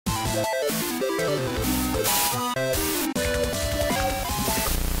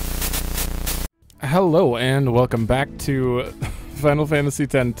Hello and welcome back to Final Fantasy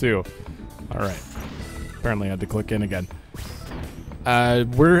X-2. Alright. Apparently I had to click in again.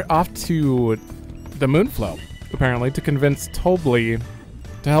 We're off to the Moonflow, apparently, to convince Tobli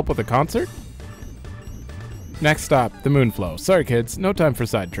to help with the concert. Next stop, the Moonflow. Sorry kids, no time for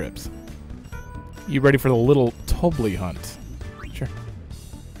side trips. You ready for the little Tobli hunt? Sure.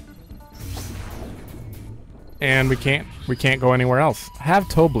 And we can't go anywhere else. Have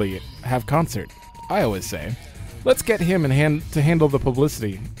Tobli have concert. I always say, let's get him to handle the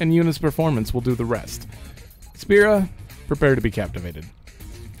publicity, and Yuna's performance will do the rest. Spira, prepare to be captivated.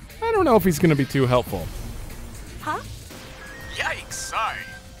 I don't know if he's going to be too helpful. Huh? Yikes, sorry.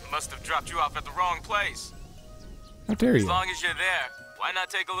 Must have dropped you off at the wrong place. How dare you? As long as you're there, why not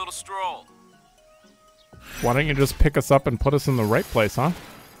take a little stroll? Why don't you just pick us up and put us in the right place, huh?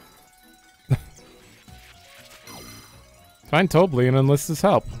 Find Tobli and enlist his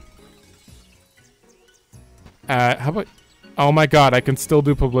help. How about... Oh my god, I can still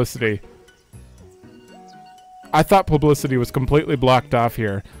do publicity. I thought publicity was completely blocked off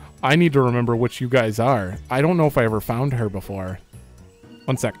here. I need to remember which you guys are. I don't know if I ever found her before.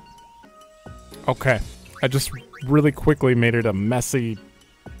 One sec. Okay. I just really quickly made it a messy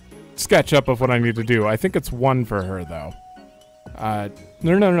sketch up of what I need to do. I think it's 1 for her, though.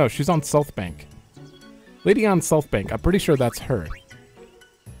 No. She's on South Bank. Lady on South Bank. I'm pretty sure that's her.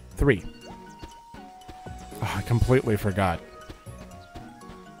 3. Oh, I completely forgot.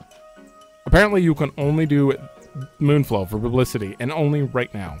 Apparently you can only do Moonflow for publicity, and only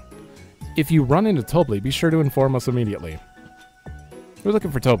right now. If you run into Tobli, be sure to inform us immediately. We're looking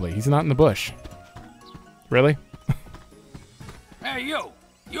for Tobli. He's not in the bush. Really? Hey, you!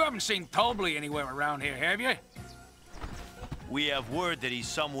 You haven't seen Tobli anywhere around here, have you? We have word that he's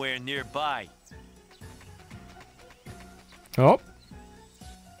somewhere nearby. Oh.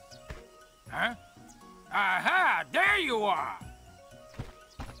 Huh? Aha! There you are!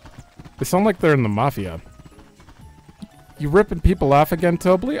 They sound like they're in the Mafia. You ripping people off again,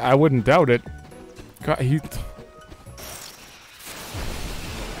 Tobli? I wouldn't doubt it. God,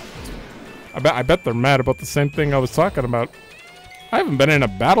 I bet they're mad about the same thing I was talking about. I haven't been in a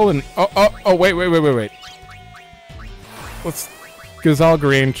battle in... Oh, wait. Let's... Gazal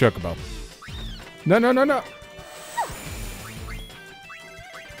Green Chocobo. No.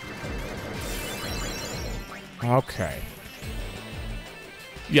 Okay.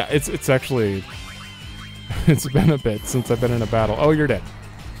 Yeah, it's actually... It's been a bit since I've been in a battle. Oh, you're dead.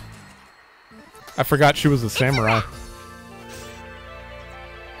 I forgot she was a samurai.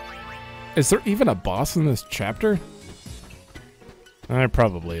 Is there even a boss in this chapter? There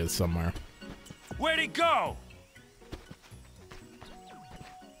probably is somewhere. Where'd he go?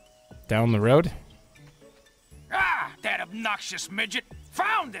 Down the road? Ah, that obnoxious midget!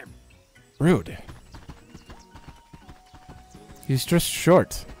 Found him! Rude. He's just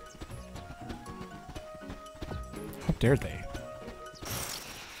short. How dare they?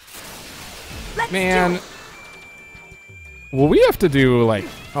 Man. Will we have to do, like...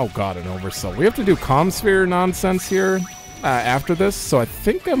 Oh god, an oversoul. We have to do comm sphere nonsense here after this, so I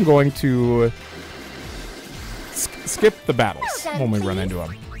think I'm going to skip the battles when we run into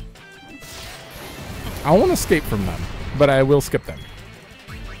them. I won't escape from them, but I will skip them.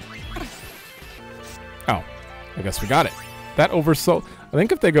 Oh, I guess we got it. That oversoul... I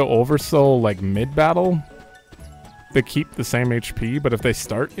think if they go oversoul, like, mid-battle, they keep the same HP, but if they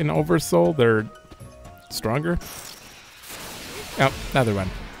start in oversoul, they're stronger. Oh, another one.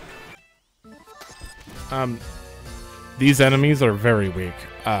 These enemies are very weak.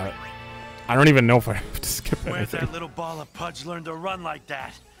 I don't even know if I have to skip anything. Where'd that little ball of pudge learn to run like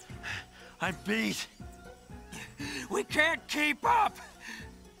that? I'm beat. We can't keep up!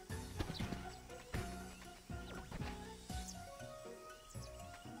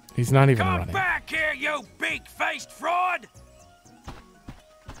 He's not even running. Come back here, you beak-faced fraud!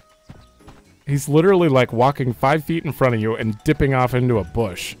 He's literally like walking 5 feet in front of you and dipping off into a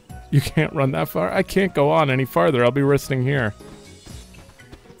bush. You can't run that far. I can't go on any farther. I'll be resting here.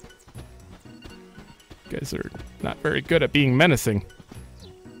 You guys are not very good at being menacing.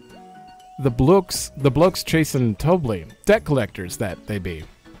 The blokes chasing Tobli. Debt collectors that they be.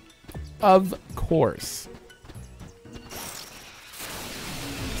 Of course.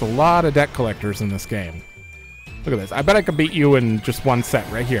 There's a lot of debt collectors in this game. Look at this. I bet I could beat you in just one set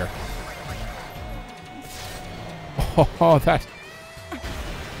right here. Oh, that...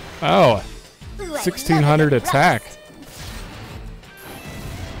 Oh. 1600 attack.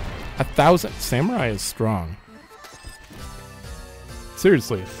 1000. Samurai is strong.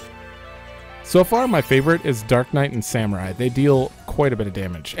 Seriously. So far, my favorite is Dark Knight and Samurai. They deal quite a bit of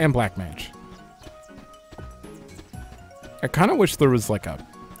damage. And Black Mage. I kind of wish there was like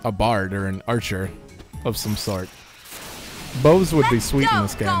a bard or an archer of some sort. Bows would be sweet in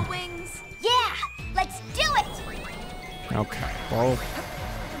this game. Wings. Yeah, let's do it. Okay, well...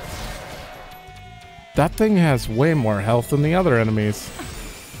 that thing has way more health than the other enemies.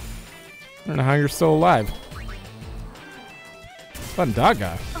 I don't know how you're still alive.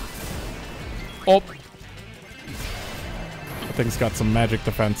 Bandaga. Oh! That thing's got some magic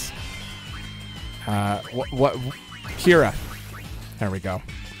defense. What? Kira. There we go.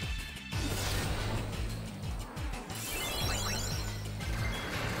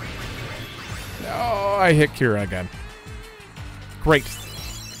 Oh, I hit Kira again. Great.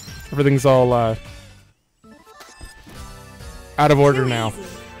 Everything's all, out of order now.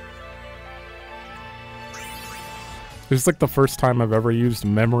 This is like the first time I've ever used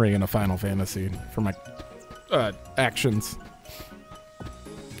memory in a Final Fantasy for my actions.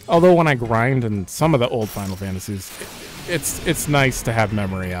 Although when I grind in some of the old Final Fantasies, it's nice to have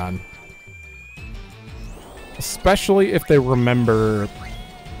memory on. Especially if they remember...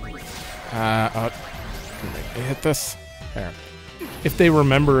 hit this. There. If they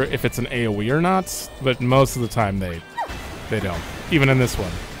remember if it's an AoE or not, but most of the time they don't. Even in this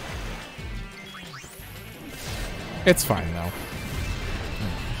one. It's fine though.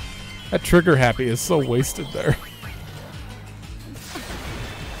 That trigger happy is so wasted there.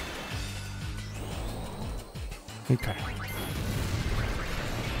 Okay.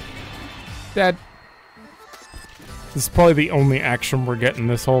 Dad. This is probably the only action we're getting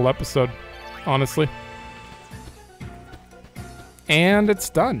this whole episode, honestly. And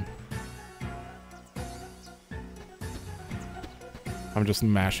it's done. I'm just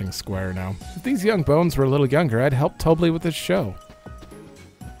mashing square now. If these young bones were a little younger, I'd help Tobly with this show.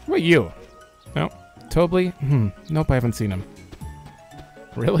 What about you? No? Tobly? Nope, I haven't seen him.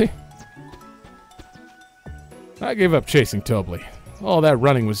 Really? I gave up chasing Tobly. All that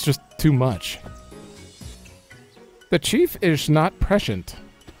running was just too much. The chief is not prescient.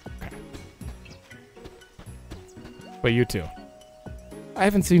 Okay. But you two. I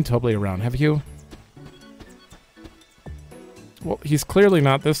haven't seen Tobly around, have you? Well, he's clearly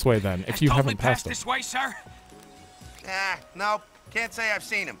not this way then, if you haven't passed him. This way, sir? Nope. Can't say I've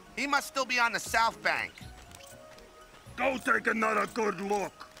seen him. He must still be on the south bank. Go take another good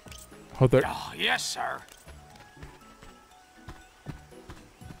look. Oh, they're Yes, sir.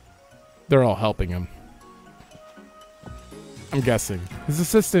 all helping him. I'm guessing. His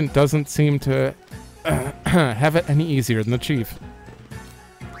assistant doesn't seem to have it any easier than the chief.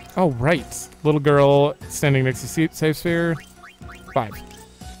 Oh, right. Little girl standing next to safe sphere. 5.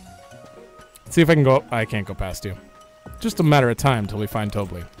 Let's see if I can go... I can't go past you. Just a matter of time till we find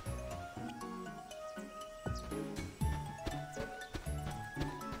Tobly.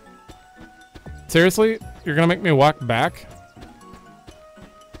 Seriously? You're gonna make me walk back?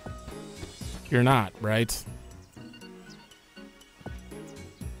 You're not, right?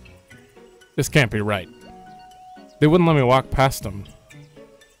 This can't be right. They wouldn't let me walk past them.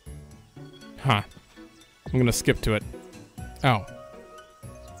 Huh. I'm gonna skip to it. Oh.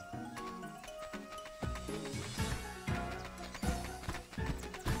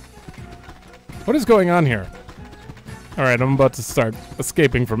 What is going on here? Alright, I'm about to start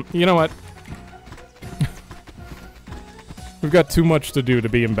escaping from... You know what? We've got too much to do to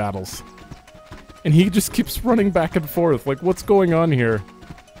be in battles. And he just keeps running back and forth. Like, what's going on here?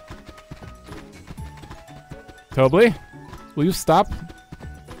 Tobly? Will you stop?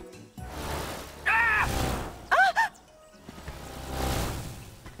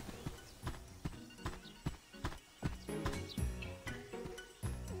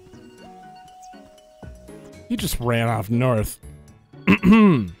 He just ran off north.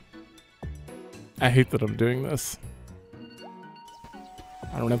 I hate that I'm doing this.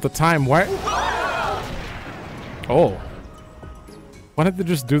 I don't have the time. Why? Oh. Why did they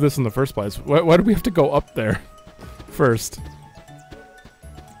just do this in the first place? Why do we have to go up there first?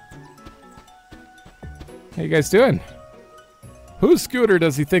 How you guys doing? Whose scooter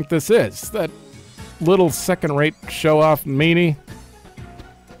does he think this is? That little second-rate show-off meanie?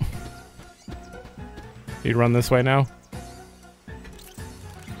 He'd run this way now?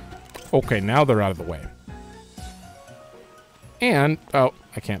 Okay, now they're out of the way. And, oh,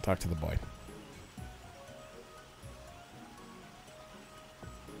 I can't talk to the boy.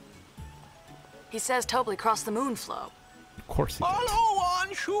 He says Tobly crossed the moon flow. Of course he did. Hello, on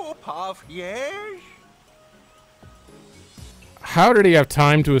Shorepuff, yes? How did he have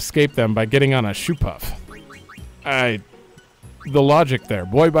time to escape them by getting on a shoe puff? the logic there.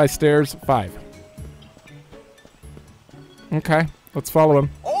 Boy by stairs, 5. Okay, let's follow him.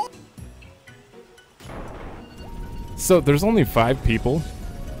 So there's only 5 people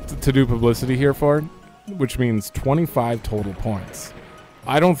to do publicity here for, which means 25 total points.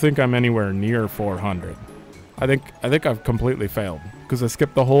 I don't think I'm anywhere near 400. I think I've completely failed because I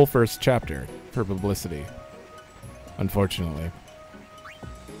skipped the whole first chapter for publicity, unfortunately.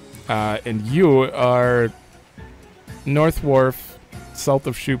 And you are North Wharf, south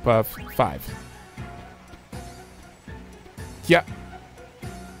of Shoe Puff, 5. Yeah.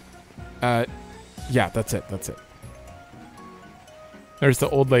 Yeah, that's it. That's it. There's the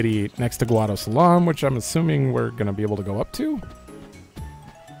old lady next to Guado Salam, which I'm assuming we're going to be able to go up to.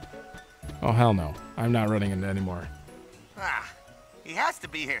 Oh, hell no. I'm not running into anymore. Ah, he has to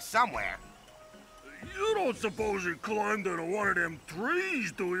be here somewhere. You don't suppose he climbed into one of them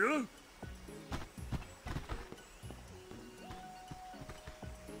trees, do you?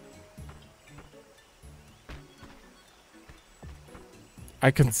 I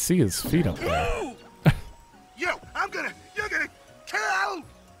can see his feet up there. You're gonna kill!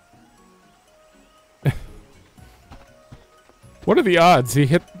 What are the odds? He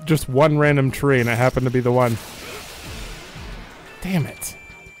hit just one random tree and it happened to be the one. Damn it.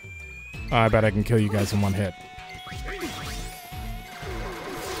 Oh, I bet I can kill you guys in one hit.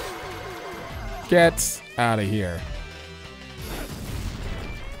 Get out of here.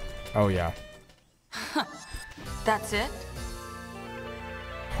 Oh, yeah. That's it?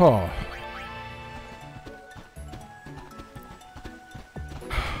 Oh.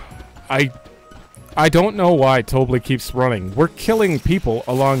 I don't know why Tobly keeps running. We're killing people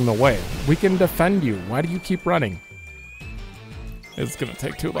along the way. We can defend you. Why do you keep running? It's gonna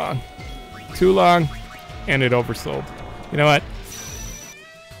take too long. Too long. And it oversold. You know what?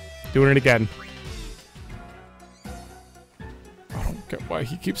 Doing it again. I don't get why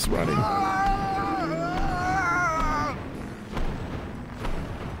he keeps running.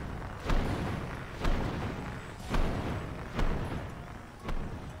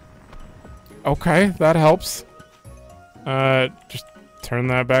 Okay, that helps. Just turn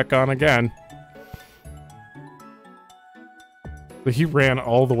that back on again. But he ran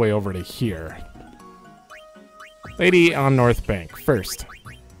all the way over to here. Lady on North Bank, first.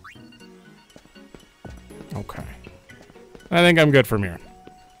 Okay. I think I'm good from here.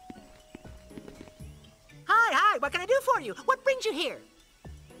 Hi, what can I do for you? What brings you here?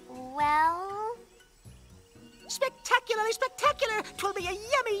 Well... Spectacularly spectacular! 'Twill be a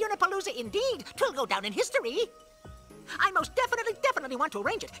yummy Unipalooza indeed. 'Twill go down in history. I most definitely want to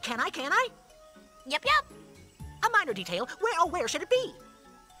arrange it. Can I? Yep. A minor detail. Where should it be?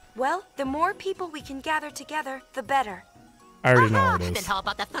 Well, the more people we can gather together, the better. I already know what it Then is. how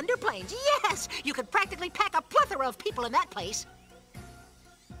about the Thunder Plains? Yes! You could practically pack a plethora of people in that place.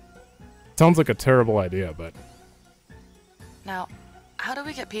 Sounds like a terrible idea, but... Now, how do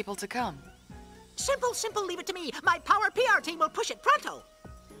we get people to come? Simple, leave it to me. My power PR team will push it pronto.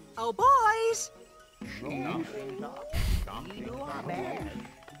 Oh, boys!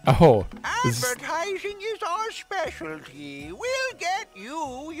 Oh. Advertising is our specialty. We'll get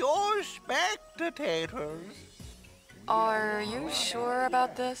you your spectators. Are you sure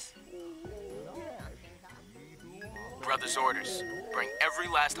about this? Brother's orders. Bring every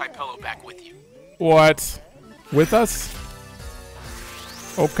last Hypello back with you. What? With us?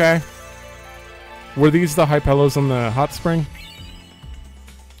 Okay. Were these the Hypellos in the hot spring?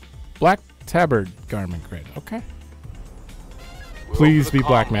 Black tabard garment grid. Okay. Please be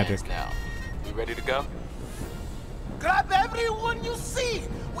black magic. Now. You ready to go? Grab everyone you see.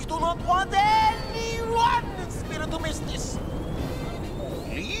 We do not want anyone in Spira to miss this.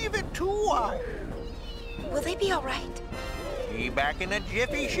 Leave it to us. Will they be all right? Be back in a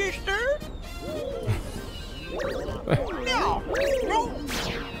jiffy, sister. No.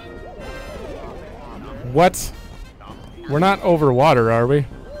 What? We're not over water, are we?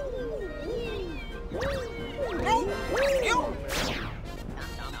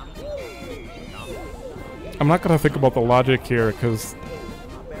 I'm not gonna think about the logic here, because...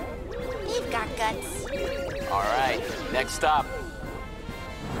 You've got guts. Alright, next stop.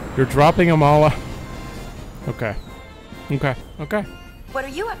 You're dropping them all out. Okay. What are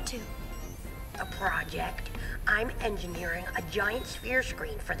you up to? A project. I'm engineering a giant sphere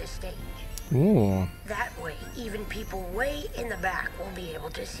screen for the stage. Ooh. That way, even people way in the back will be able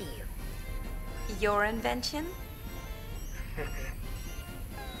to see you. Your invention?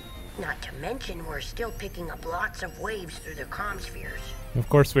 Not to mention, we're still picking up lots of waves through the comm spheres. Of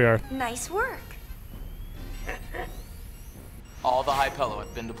course we are. Nice work. All the Hypello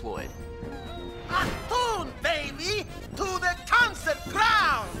have been deployed. Attuned, baby, to the time.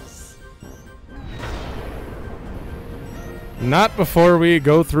 crowns! Not before we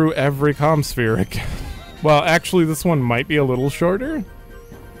go through every comm sphere again. Well, actually, this one might be a little shorter.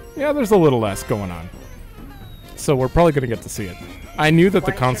 Yeah, there's a little less going on. So we're probably going to get to see it. I knew that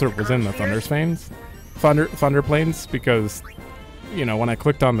the concert was in the Thunder Plains because, you know, when I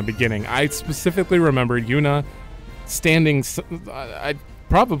clicked on the beginning, I specifically remembered Yuna standing,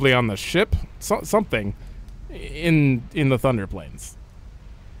 probably on the ship, something, in the Thunder Plains.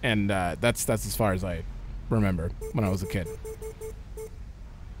 And that's as far as I remember when I was a kid.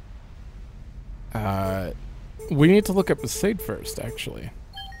 We need to look up Besaid first, actually.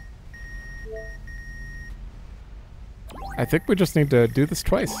 I think we just need to do this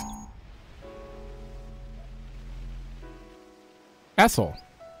twice. Asshole.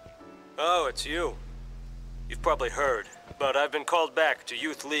 Oh, it's you. You've probably heard, but I've been called back to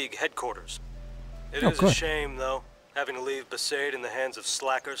Youth League headquarters. It is a shame, though, having to leave Besaid in the hands of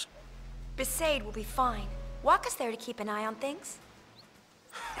slackers. Besaid will be fine. Waka's there to keep an eye on things.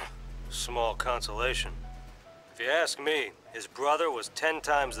 Small consolation. If you ask me, his brother was 10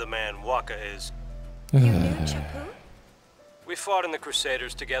 times the man Waka is. You knew Chapu? We fought in the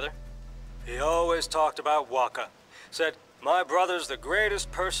Crusaders together. He always talked about Waka. Said, my brother's the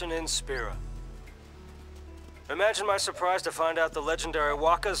greatest person in Spira. Imagine my surprise to find out the legendary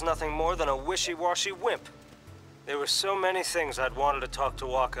Waka's nothing more than a wishy-washy wimp. There were so many things I'd wanted to talk to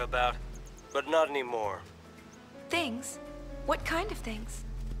Waka about, but not anymore. Things? What kind of things?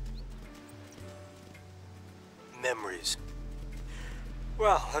 Memories.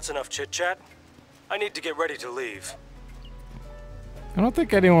 Well, that's enough chit-chat. I need to get ready to leave. I don't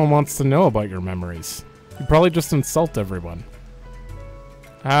think anyone wants to know about your memories. You probably just insult everyone.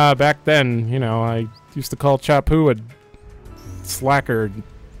 Back then, you know, I used to call Chapu a slacker,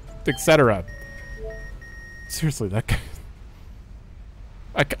 etc. Seriously, that guy...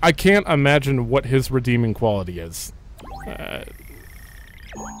 I can't imagine what his redeeming quality is.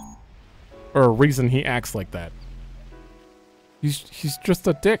 Or a reason he acts like that. He's just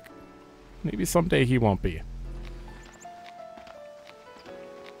a dick. Maybe someday he won't be.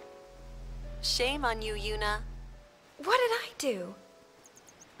 Shame on you, Yuna. What did I do?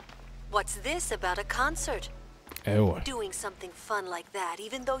 What's this about a concert? Oh. Doing something fun like that,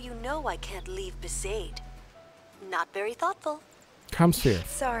 even though you know I can't leave Besaid. Not very thoughtful. Comsphere.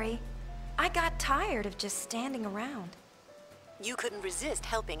 Sorry. I got tired of just standing around. You couldn't resist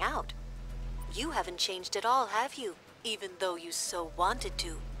helping out. You haven't changed at all, have you? Even though you so wanted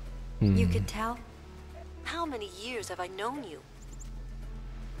to. You could tell? How many years have I known you?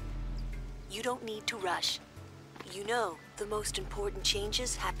 You don't need to rush. You know, the most important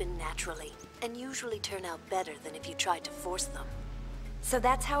changes happen naturally, and usually turn out better than if you tried to force them. So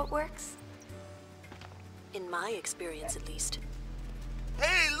that's how it works? In my experience, at least.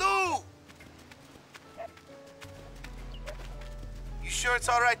 Hey, Lou! You sure it's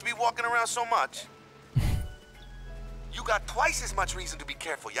all right to be walking around so much? You got twice as much reason to be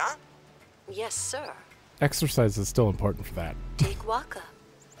careful, yeah? Yes, sir. Exercise is still important for that. Take Waka.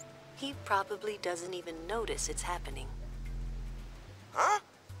 He probably doesn't even notice it's happening. Huh?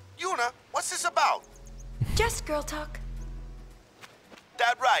 Yuna, what's this about? Just girl talk.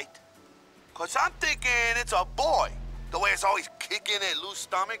 That right? Cause I'm thinking it's a boy. The way it's always kicking at Lou's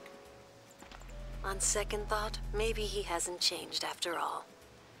stomach. On second thought, maybe he hasn't changed after all.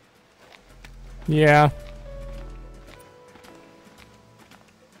 Yeah.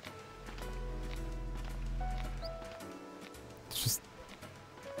 It's just...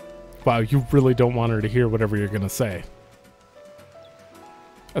 Wow, you really don't want her to hear whatever you're gonna say.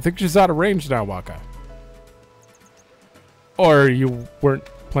 I think she's out of range now, Waka. Or you weren't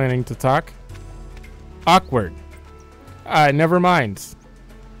planning to talk? Awkward. Never mind.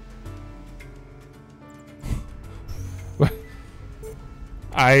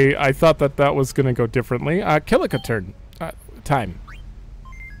 I thought that was gonna go differently. Kilika turn. Time.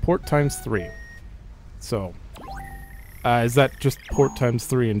 Port times 3. So, is that just port times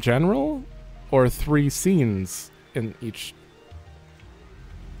 3 in general? Or 3 scenes in each?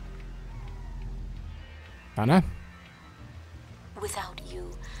 Anna? Without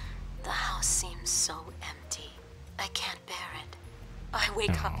you, the house seems so empty. I can't bear it. I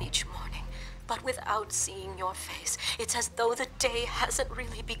wake up each morning, but without seeing your face, it's as though the day hasn't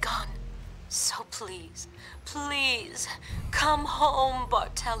really begun. So please, please, come home,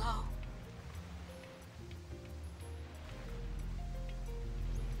 Bartello.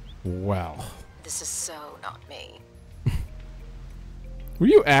 Well. This is so not me. Were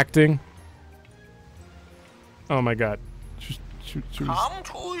you acting? Oh my god. Come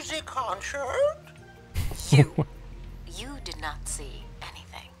to the concert? You did not see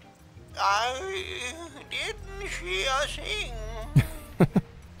anything. I didn't see a thing.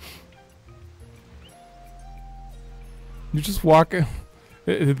 You just walk.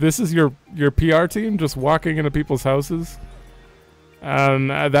 This is your PR team just walking into people's houses.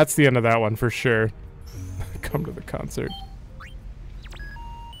 That's the end of that one for sure. Come to the concert.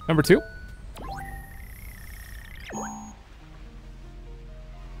 Number 2.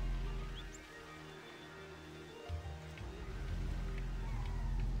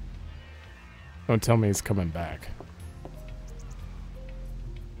 Don't tell me he's coming back.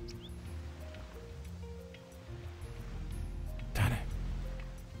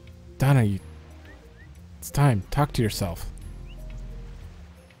 Donna, it's time. Talk to yourself.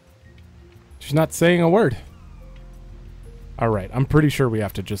 She's not saying a word. Alright, I'm pretty sure we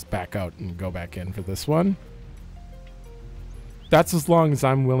have to just back out and go back in for this one. That's as long as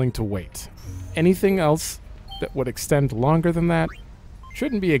I'm willing to wait. Anything else that would extend longer than that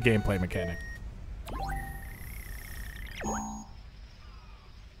shouldn't be a gameplay mechanic.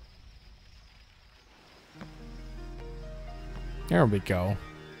 There we go.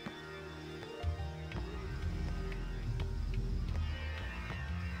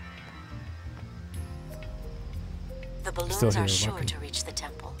 The balloons are sure to reach the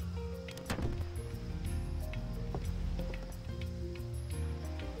temple.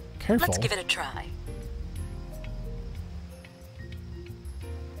 Careful. Let's give it a try.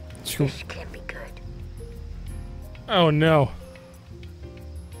 This can't be good. Oh no.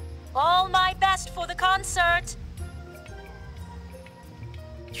 All my best for the concert.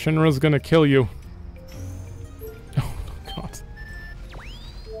 Shinra's gonna kill you. Oh god.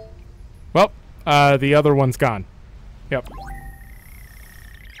 Well, the other one's gone. Yep.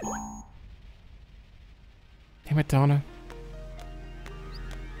 Damn it, Donna.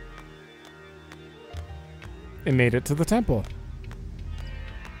 It made it to the temple.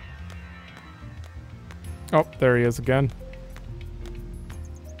 Oh, there he is again.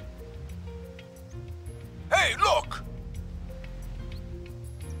 Hey, look!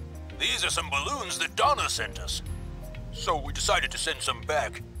 These are some balloons that Donna sent us. So we decided to send some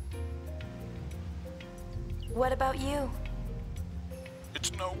back. What about you?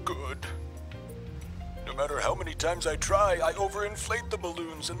 It's no good. No matter how many times I try, I overinflate the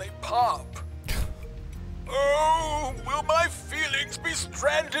balloons and they pop. Oh, will my feelings be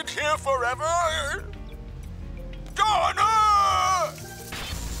stranded here forever? Donna!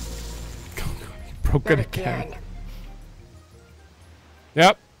 Broke it again.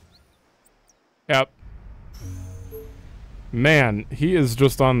 Yep. Yep. Man, he is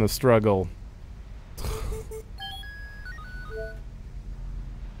just on the struggle.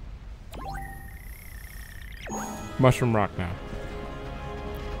 Mushroom Rock now.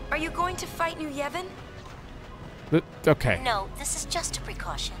 Are you going to fight New Yevon? Okay. No, this is just a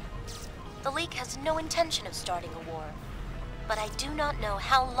precaution. The League has no intention of starting a war, but I do not know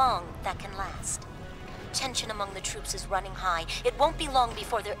how long that can last. Tension among the troops is running high. It won't be long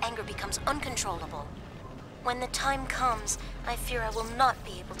before their anger becomes uncontrollable. When the time comes, I fear I will not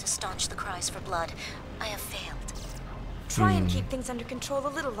be able to staunch the cries for blood. I have failed. Try and keep things under control a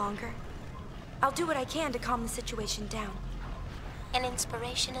little longer. I'll do what I can to calm the situation down. An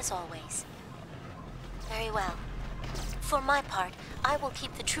inspiration as always. Very well. For my part, I will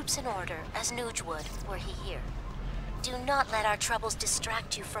keep the troops in order, as Nuge would, were he here. Do not let our troubles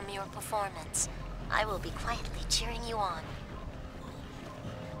distract you from your performance. I will be quietly cheering you on.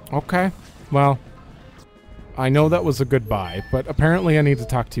 Okay. Well, I know that was a goodbye, but apparently I need to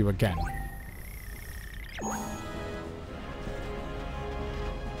talk to you again.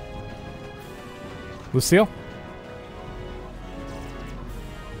 Lucille?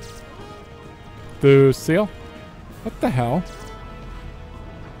 Lucille? What the hell?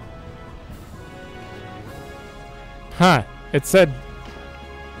 Huh. It said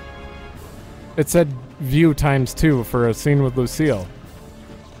view ×2 for a scene with Lucille.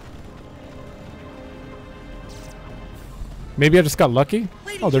 Maybe I just got lucky?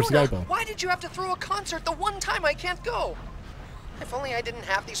 Lady Oh, there's Yuna, Gaibo. why did you have to throw a concert the one time I can't go? If only I didn't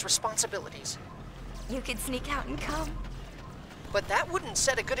have these responsibilities. You could sneak out and come. But that wouldn't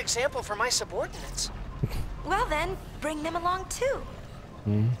set a good example for my subordinates. Well then, bring them along too.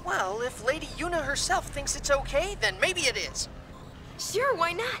 Well, if Lady Yuna herself thinks it's okay, then maybe it is. Sure,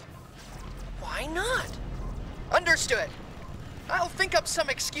 why not? Why not? Understood. I'll think up some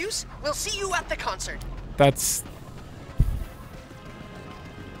excuse. We'll see you at the concert. That's...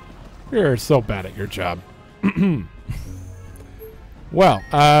 You're so bad at your job. Well,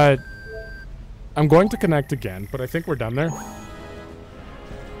 I'm going to connect again, but I think we're done there.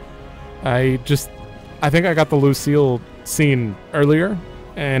 I just I think I got the Lucille scene earlier,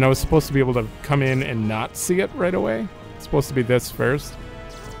 and I was supposed to be able to come in and not see it right away. It's supposed to be this first.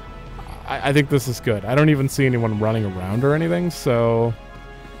 I think this is good. I don't even see anyone running around or anything, so...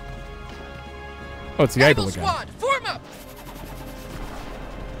 Oh, it's the Idol again. Squad, form up!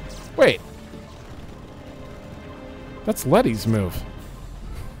 Wait. That's Letty's move.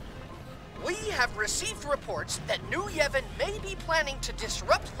 We have received reports that New Yevon may be planning to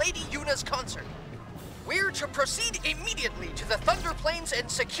disrupt Lady Yuna's concert. We're to proceed immediately to the Thunder Plains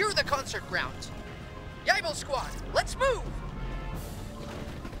and secure the concert grounds. Yibel Squad, let's move!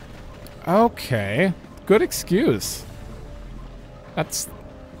 Okay. Good excuse. That's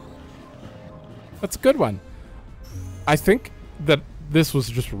a good one. I think that this was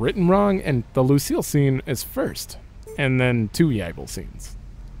just written wrong, and the Lucille scene is first, and then 2 Yibel scenes.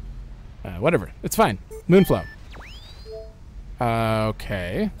 Whatever. It's fine. Moonflow.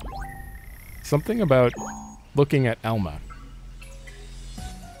 Okay. Something about looking at Elma.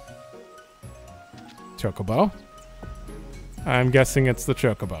 Chocobo. I'm guessing it's the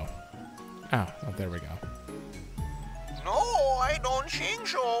Chocobo. Oh, there we go. No, I don't think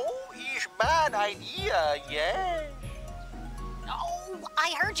so. It's bad idea, yes. No,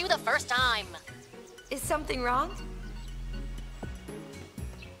 I heard you the first time. Is something wrong?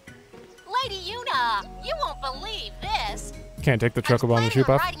 Lady Yuna, you won't believe this. Can't take the Chocobo on the shoe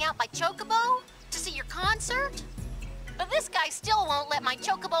puff? Riding out by Chocobo to see your concert? But this guy still won't let my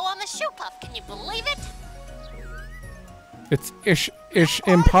Chocobo on the shoe puff. Can you believe it? It's ish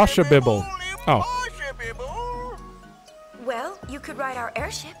impossible. Oh. Well, you could ride our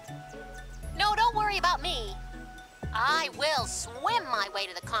airship. No, don't worry about me. I will swim my way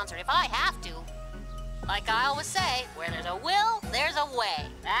to the concert if I have to. Like I always say, where there's a will, there's a way.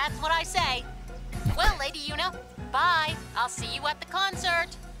 That's what I say. Well, Lady Yuna, bye. I'll see you at the concert.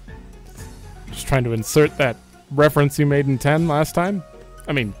 Just trying to insert that reference you made in 10 last time.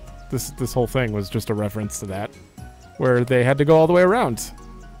 I mean, this whole thing was just a reference to that, where they had to go all the way around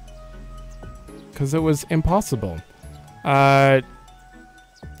because it was impossible. It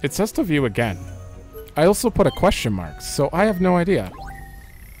says to view again. I also put a question mark, so I have no idea.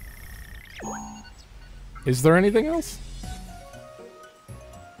 Is there anything else?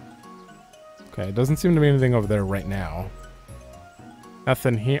 Okay, it doesn't seem to be anything over there right now.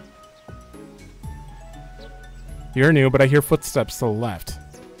 Nothing here. You're new, but I hear footsteps to the left.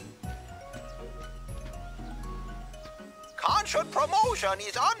 Concert promotion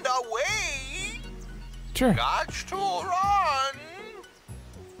is underway. Sure. Got to run.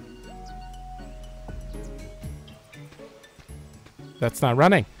 That's not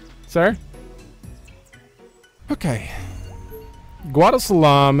running, sir. Okay.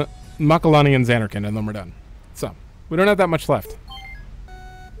 Guadasalam, Makalani, and Xanarkin, and then we're done. So, we don't have that much left.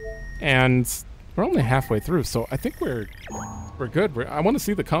 And we're only halfway through, so I think we're good. I want to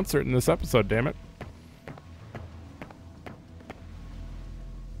see the concert in this episode, damn it.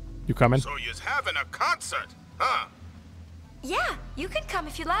 You coming? So you're having a concert, huh? Yeah, you can come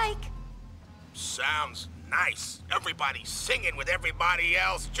if you like. Sounds nice. Everybody singing with everybody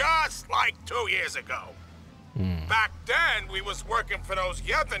else, just like 2 years ago. Back then, we was working for those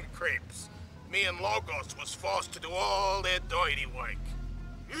Yevon creeps. Me and Logos was forced to do all their dirty work.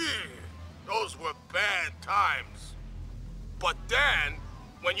 Those were bad times. But then,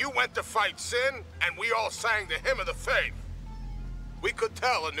 when you went to fight Sin, and we all sang the Hymn of the Faith, we could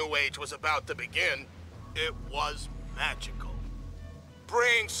tell a new age was about to begin. It was magical.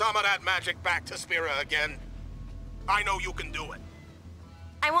 Bring some of that magic back to Spira again. I know you can do it.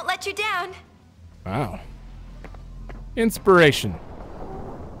 I won't let you down. Wow. Inspiration.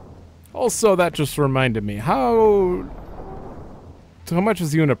 Also, that just reminded me, how much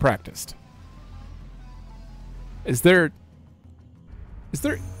has Yuna practiced? Is there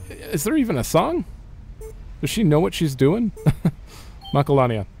even a song? Does she know what she's doing?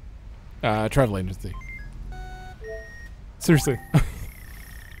 Makalania. Travel agency. Seriously.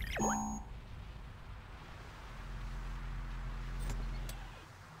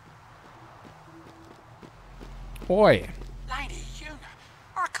 Boy. Lady Yuna,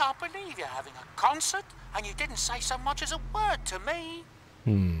 I can't believe you're having a concert and you didn't say so much as a word to me.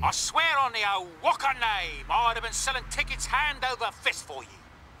 I swear on the old Walker name, I'd have been selling tickets hand over fist for you.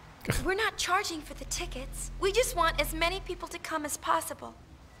 We're not charging for the tickets. We just want as many people to come as possible.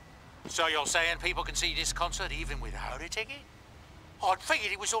 So you're saying people can see this concert even without a ticket? I'd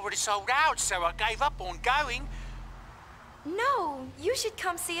figured it was already sold out, so I gave up on going. No, you should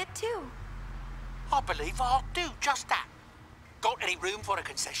come see it too. I believe I'll do just that. Got any room for a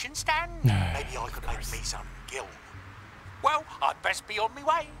concession stand? Maybe I could make me some gill. Well, I'd best be on my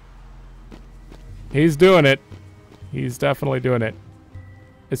way. He's doing it. He's definitely doing it.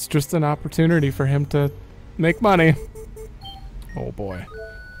 It's just an opportunity for him to make money. Oh boy.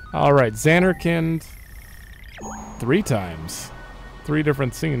 Alright, Xanarkand 3 times. 3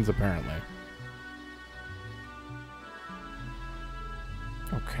 different scenes apparently.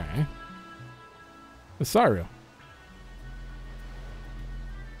 Okay. Isaru.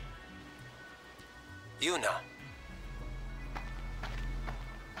 Yuna.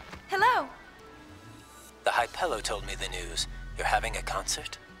 Hello. The Hypello told me the news. You're having a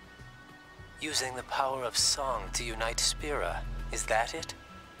concert? Using the power of song to unite Spira. Is that it?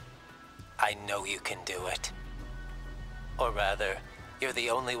 I know you can do it. Or rather, you're the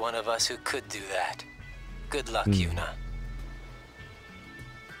only one of us who could do that. Good luck, Yuna.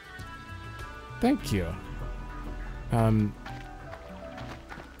 Thank you. I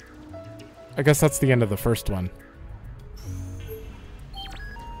guess that's the end of the first one.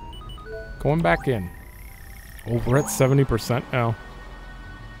 Going back in. Oh, we're at 70% now.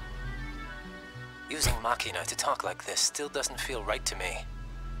 Using Machina to talk like this still doesn't feel right to me.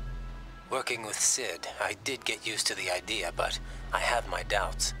 Working with Sid, I did get used to the idea, but I have my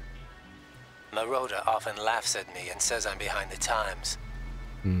doubts. Maroda often laughs at me and says I'm behind the times.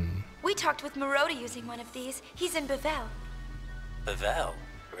 We talked with Maroda using one of these. He's in Bevel. Bevel?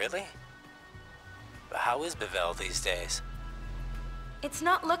 Really? How is Bevel these days? It's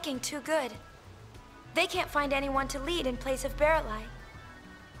not looking too good. They can't find anyone to lead in place of Barreleye.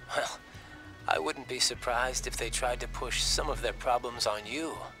 Well, I wouldn't be surprised if they tried to push some of their problems on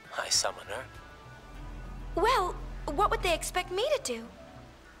you, High Summoner. Well, what would they expect me to do?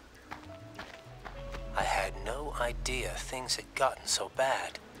 I had no idea things had gotten so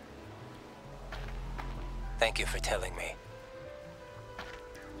bad. Thank you for telling me.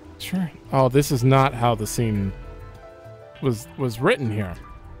 Sure. Oh, this is not how the scene was written here.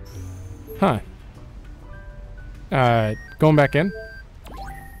 Huh. Going back in.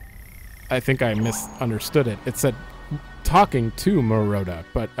 I think I misunderstood it. It said talking to Maroda,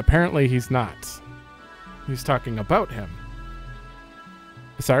 but apparently he's not. He's talking about him.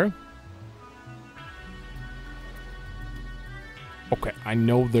 Sorry? Okay, I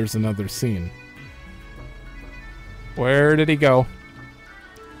know there's another scene. Where did he go?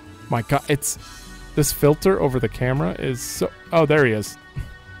 My god, it's... This filter over the camera is so... Oh, there he is.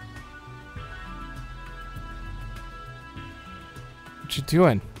 What you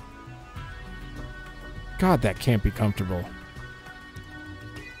doing? God, that can't be comfortable.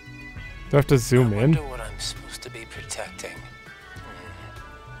 Do I have to zoom in? I wonder what I'm supposed to be protecting.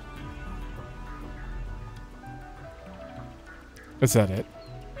 Is that it?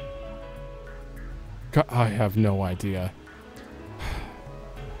 God, I have no idea.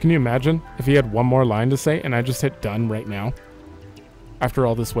 Can you imagine if he had one more line to say and I just hit done right now? After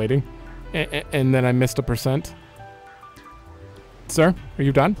all this waiting? And then I missed a %? Sir, are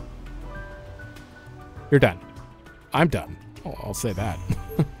you done? You're done. I'm done. Oh, I'll say that.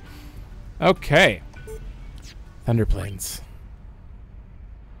 Okay. Thunderplanes.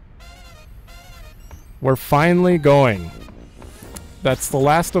 We're finally going. That's the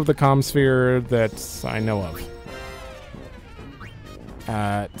last of the Comsphere that I know of.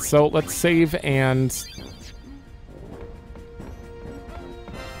 So let's save and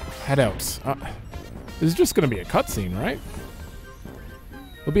head out. This is just going to be a cutscene, right?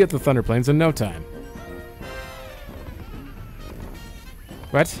 We'll be at the Thunderplanes in no time.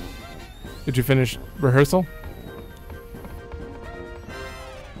 What? Did you finish rehearsal?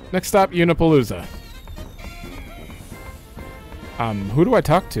 Next stop, Unipalooza. Who do I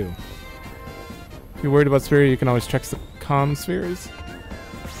talk to? If you're worried about Spira, you can always check the comm spheres.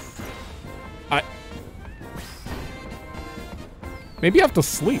 Maybe I have to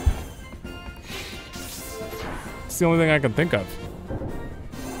sleep. It's the only thing I can think of.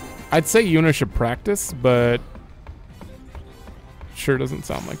 I'd say Yuna should practice, but sure doesn't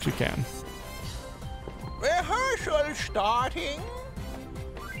sound like she can. Rehearsal starting.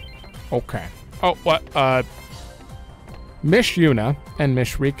 Okay. Oh, what? Miss Yuna and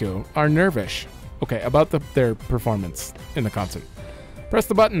Miss Rikku are nervous. Okay, about their performance in the concert. Press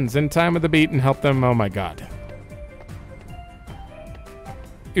the buttons in time with the beat and help them. Oh my god.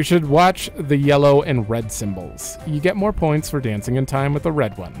 You should watch the yellow and red symbols. You get more points for dancing in time with the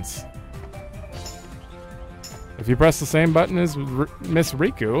red ones. If you press the same button as Miss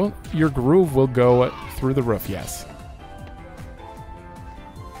Rikku, your groove will go through the roof, yes.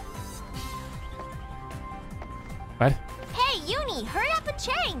 What? Hey, Uni, hurry up and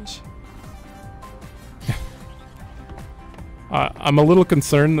change. I'm a little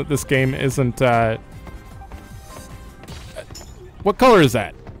concerned that this game isn't, What color is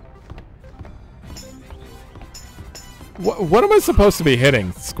that? What am I supposed to be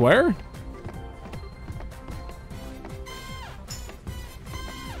hitting? Square?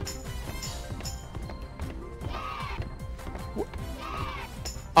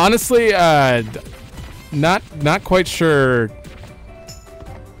 Honestly, not quite sure.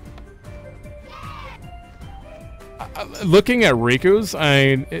 Looking at Riku's,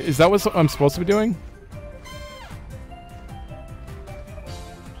 is that what I'm supposed to be doing?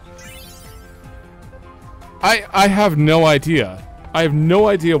 I have no idea. I have no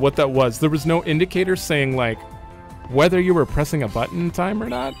idea what that was. There was no indicator saying, like, whether you were pressing a button in time or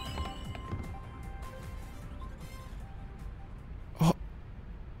not. Oh.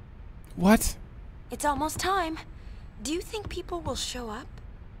 What? It's almost time. Do you think people will show up?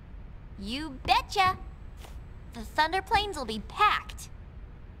 You betcha. The Thunder Plains will be packed.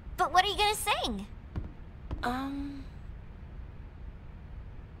 But what are you gonna sing?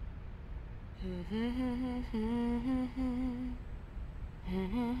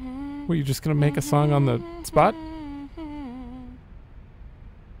 Were you just gonna make a song on the spot?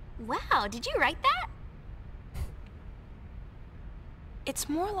 Wow, did you write that? It's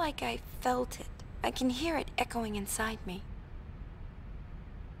more like I felt it. I can hear it echoing inside me.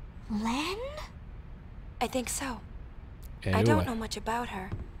 Len? I think so. Ew. I don't know much about her,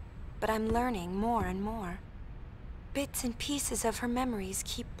 but I'm learning more and more. Bits and pieces of her memories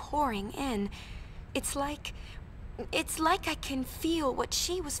keep pouring in. It's like I can feel what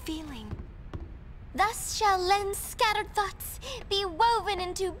she was feeling. Thus shall Len's scattered thoughts be woven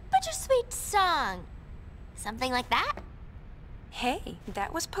into bittersweet song. Something like that? Hey,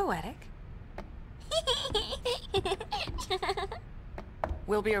 that was poetic.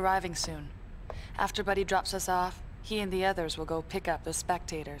 We'll be arriving soon. After Buddy drops us off, he and the others will go pick up the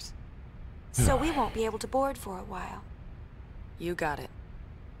spectators. So we won't be able to board for a while. You got it.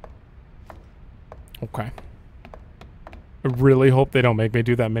 Okay. I really hope they don't make me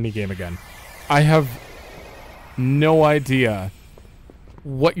do that minigame again. I have no idea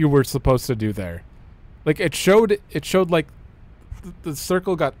what you were supposed to do there. Like, it showed like the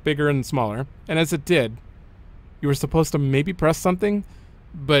circle got bigger and smaller, and as it did, you were supposed to maybe press something,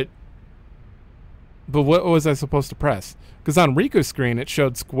 but what was I supposed to press? Because on Riku's screen, it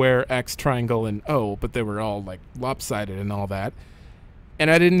showed square, X, triangle, and O, but they were all, like, lopsided and all that.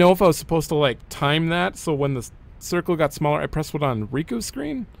 And I didn't know if I was supposed to, like, time that, so when the circle got smaller, I pressed what on Riku's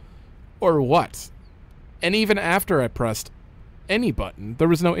screen? Or what? And even after I pressed any button, there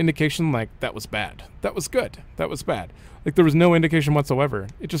was no indication, like, that was bad. That was good. That was bad. Like, there was no indication whatsoever.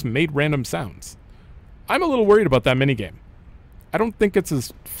 It just made random sounds. I'm a little worried about that minigame. I don't think it's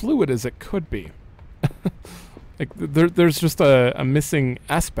as fluid as it could be. Like, there's just a missing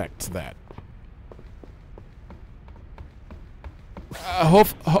aspect to that.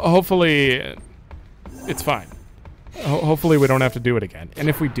 Hopefully, it's fine. Hopefully we don't have to do it again. And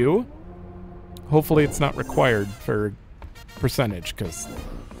if we do, hopefully it's not required for percentage, because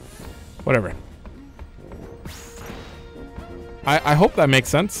whatever. I hope that makes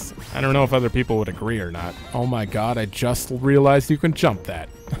sense. I don't know if other people would agree or not. Oh my god, I just realized you can jump that.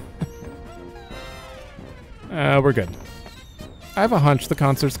 We're good. I have a hunch the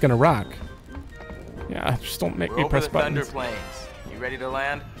concert's gonna rock. Yeah, just don't make me press buttons. Thunder Plains. You ready to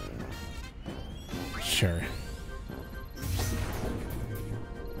land? Sure.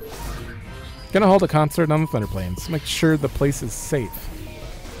 Gonna hold a concert on the Thunder Plains. Make sure the place is safe.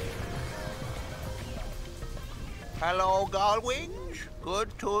 Hello, Gullwings. Good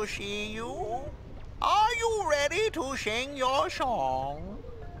to see you. Are you ready to sing your song?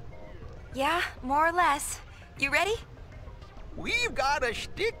 Yeah, more or less. You ready? We've got a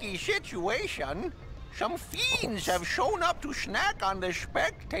sticky situation. Some fiends have shown up to snack on the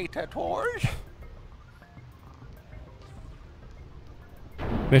spectators.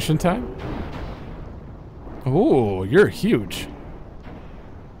 Mission time? Ooh, you're huge.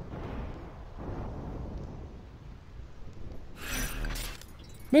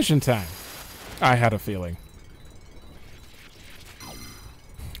 Mission time. I had a feeling.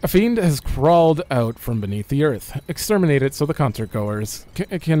 A fiend has crawled out from beneath the earth. Exterminate it so the concert goers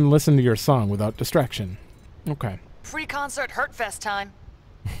can listen to your song without distraction. Okay. Pre-concert Hurtfest time.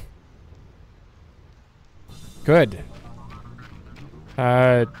 Good.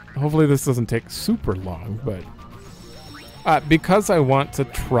 Hopefully this doesn't take super long, but because I want to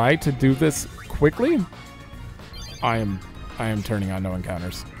try to do this quickly, I am turning on no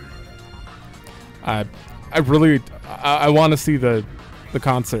encounters. I want to see the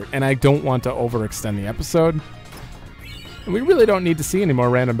concert, and I don't want to overextend the episode. And we really don't need to see any more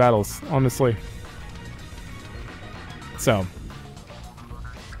random battles, honestly. So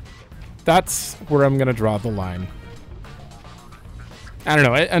that's where I'm gonna draw the line. I don't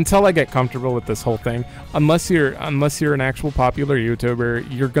know. Until I get comfortable with this whole thing, unless you're an actual popular YouTuber,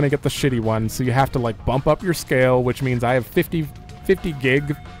 you're gonna get the shitty one. So you have to like bump up your scale, which means I have 50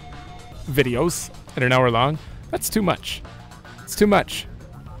 gig videos that are an hour long. That's too much. It's too much.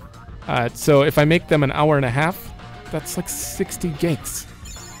 So if I make them an hour and a half, that's like 60 gigs.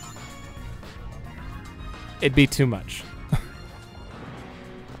 It'd be too much.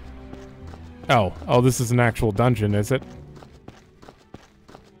 Oh, this is an actual dungeon, is it?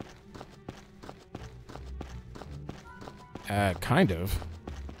 Kind of.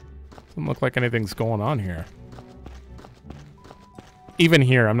 Doesn't look like anything's going on here. Even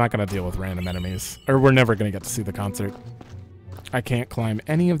here, I'm not going to deal with random enemies. Or we're never going to get to see the concert. I can't climb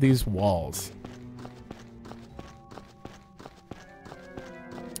any of these walls.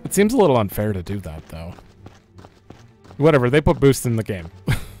 It seems a little unfair to do that, though. Whatever, they put boosts in the game.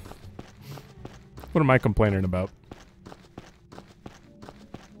 What am I complaining about?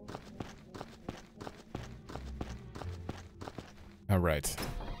 Alright.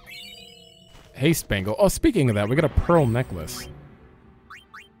 Hey, Spangle. Oh, speaking of that, we got a pearl necklace.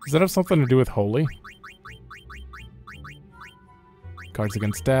 Does that have something to do with holy? Cards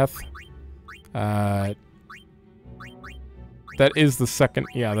against death. That is the second...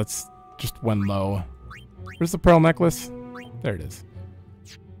 Yeah, that's just when low. Where's the pearl necklace? There it is.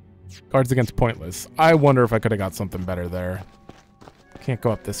 Cards against pointless. I wonder if I could have got something better there. Can't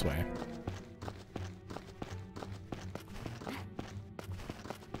go up this way.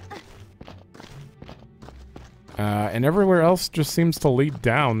 And everywhere else just seems to lead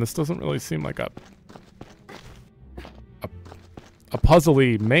down. This doesn't really seem like a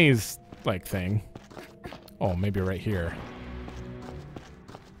puzzly maze-like thing. Oh, maybe right here.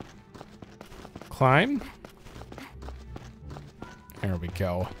 Climb. There we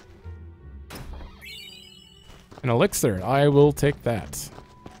go. An elixir. I will take that.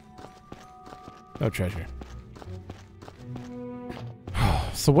 No treasure.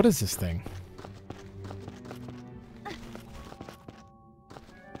 So what is this thing?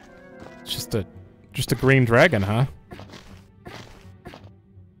 Just a green dragon, huh?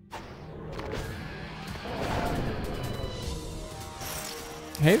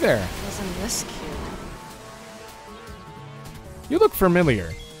 Hey there. Wasn't this cute? You look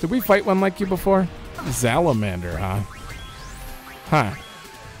familiar. Did we fight one like you before? Salamander, huh? Huh.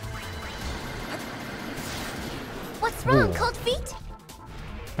 What's wrong, Ooh. Cold Feet?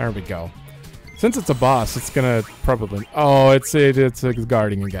 There we go. Since it's a boss, it's gonna probably... Oh, it's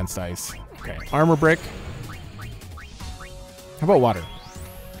guarding against ice. Okay, armor break. How about water?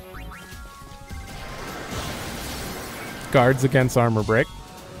 Guards against armor break.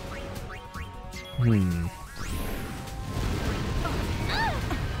 I'm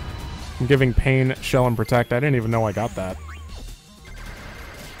giving Paine, Shell, and Protect. I didn't even know I got that.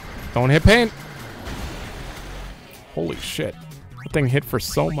 Don't hit Paine! Holy shit. That thing hit for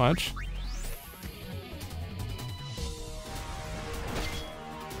so much.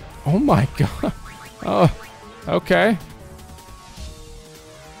 Oh my god. Oh, okay.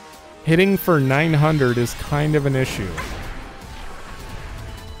 Hitting for 900 is kind of an issue.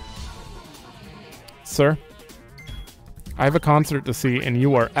 Sir, I have a concert to see and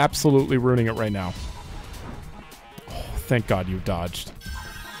you are absolutely ruining it right now. Oh, thank God you dodged.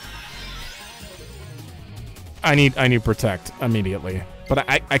 I need Protect immediately, but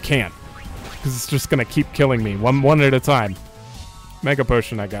I can't because it's just gonna keep killing me one at a time. Mega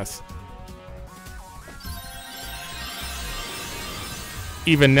Potion, I guess.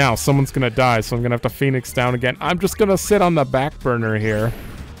 Even now, someone's gonna die, so I'm gonna have to Phoenix down again. I'm just gonna sit on the back burner here.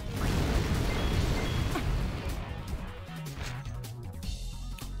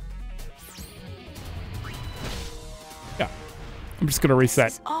 Yeah. I'm just gonna reset.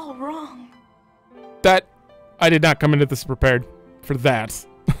 This is all wrong. That... I did not come into this prepared for that.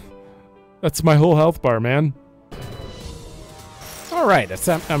 That's my whole health bar, man. Alright,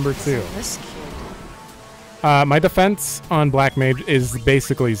 attempt number 2. My defense on Black Mage is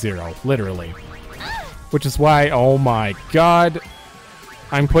basically 0, literally. Which is why, oh my god,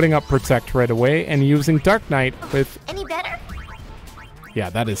 I'm putting up Protect right away and using Dark Knight with... Any better?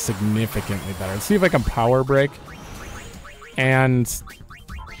 Yeah, that is significantly better. Let's see if I can Power Break. And...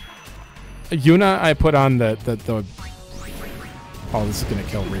 Yuna, I put on the... Oh, this is gonna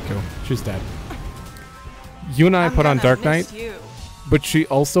kill Rikku. She's dead. Yuna, I put on Dark Knight. But she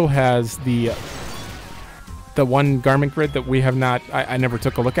also has the one garment grid that we have not... I never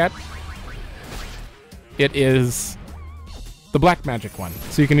took a look at. It is the Black Magic one.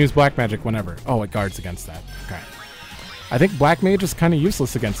 So you can use Black Magic whenever. Oh, it guards against that. Okay. I think Black Mage is kind of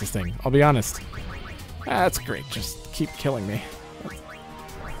useless against this thing. I'll be honest. That's great. Just keep killing me.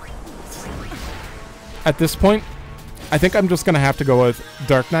 At this point, I think I'm just going to have to go with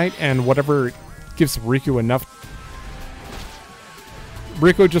Dark Knight and whatever gives Rikku enough.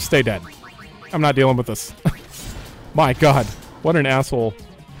 Rikku, just stay dead. I'm not dealing with this. My god, what an asshole.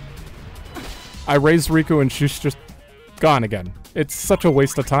 I raised Rikku and she's just gone again. It's such a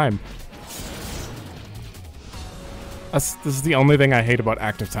waste of time. This is the only thing I hate about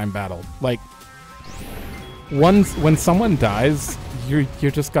active time battle. Like, when someone dies, you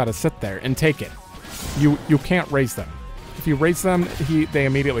just gotta sit there and take it. You can't raise them. If you raise them, they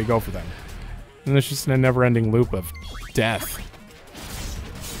immediately go for them. And it's just a never-ending loop of death.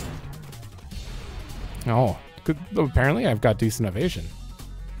 Oh, good. Apparently I've got decent evasion.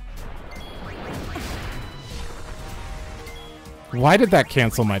 Why did that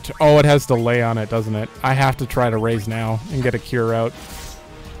cancel my oh, it has delay on it, doesn't it? I have to try to raise now and get a cure out.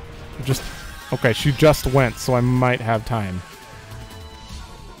 Okay, she just went, so I might have time.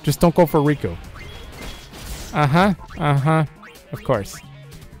 Just don't go for Rikku. Uh-huh, uh-huh. Of course.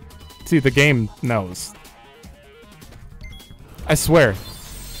 See, the game knows. I swear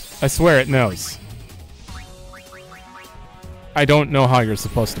it knows. I don't know how you're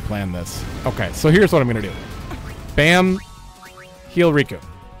supposed to plan this. Okay, so here's what I'm gonna do. Bam. Heal Rikku.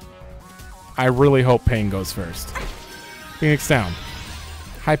 I really hope Paine goes first. Phoenix down.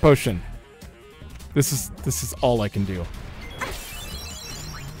 High potion. This is all I can do.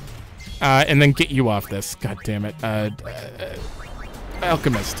 And then get you off this. God damn it.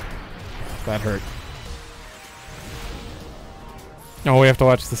 Alchemist. That hurt. Oh, we have to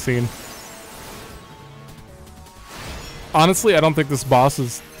watch the scene. Honestly, I don't think this boss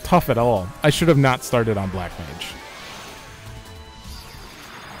is tough at all. I should have not started on Black Mage.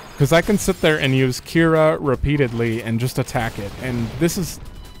 Because I can sit there and use Kira repeatedly and just attack it. And this is...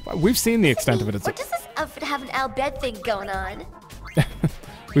 We've seen the extent of it. What does this outfit have an Al Bhed thing going on?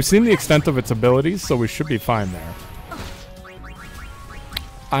 We've seen the extent of its abilities, so we should be fine there.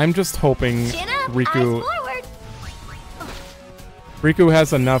 I'm just hoping Rikku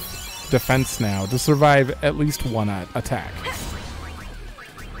has enough defense now to survive at least one attack.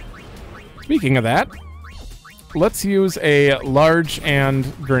 Speaking of that, let's use a large and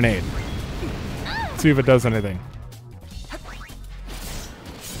grenade. See if it does anything.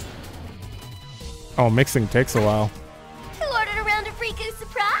 Oh, mixing takes a while. Who ordered a round of Rikku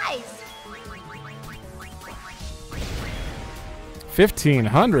surprise?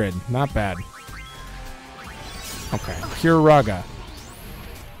 1,500, not bad. Okay, Pure Raga.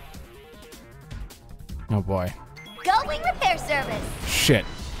 Oh boy. Going repair service. Shit.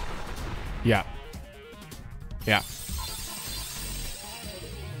 Yeah. Yeah.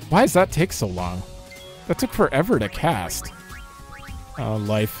 Why does that take so long? That took forever to cast. Oh,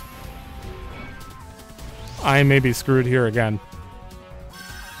 life. I may be screwed here again.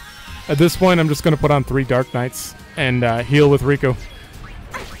 At this point, I'm just going to put on 3 Dark Knights and heal with Rikku.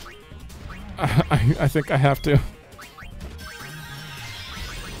 I think I have to.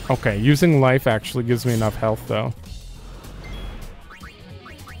 Okay, using life actually gives me enough health, though.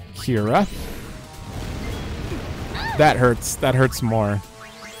 Kira. That hurts. That hurts more.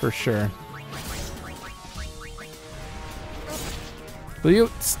 For sure. Will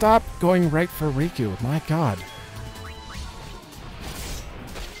you stop going right for Rikku? My god.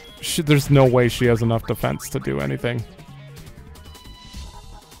 There's no way she has enough defense to do anything.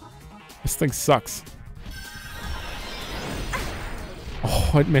 This thing sucks.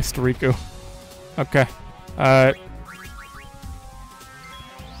 Oh, it missed Rikku. Okay.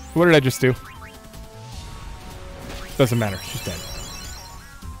 What did I just do? Doesn't matter. She's dead.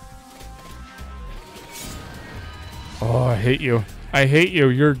 Oh, I hate you. I hate you.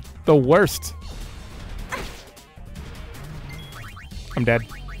 You're the worst. I'm dead.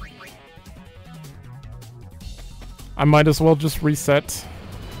 I might as well just reset.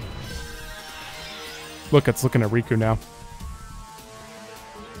 Look, it's looking at Rikku now.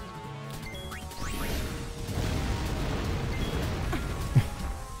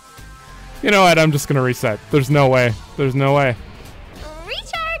 You know what? I'm just gonna reset. There's no way. There's no way.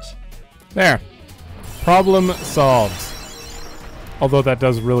 Recharge. There. Problem solved. Although that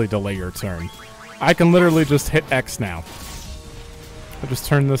does really delay your turn. I can literally just hit X now. I'll just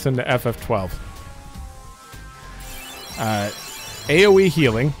turn this into FF12. AoE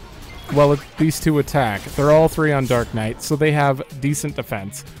healing. Well, these two attack. They're all 3 on Dark Knight, so they have decent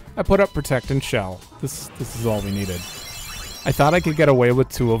defense. I put up Protect and Shell. This is all we needed. I thought I could get away with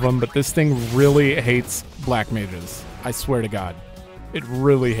 2 of them, but this thing really hates Black Mages. I swear to God. It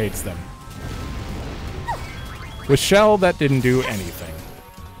really hates them. With Shell, that didn't do anything.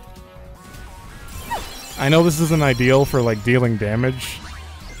 I know this isn't ideal for, like, dealing damage.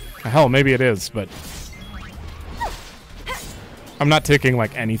 Hell, maybe it is, but I'm not taking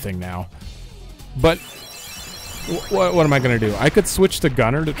like anything now. But what am I gonna do? I could switch to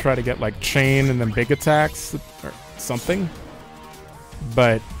Gunner to try to get like chain and then big attacks or something.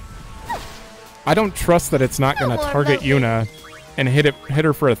 But I don't trust that it's not gonna target Yuna and hit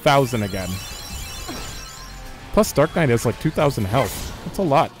her for 1,000 again. Plus Dark Knight has like 2,000 health. That's a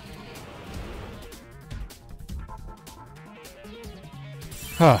lot.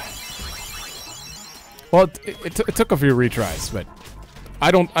 Huh. Well, it took a few retries, but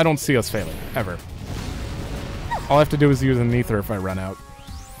I don't see us failing ever. All I have to do is use an ether if I run out.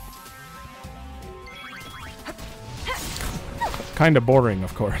 Kind of boring,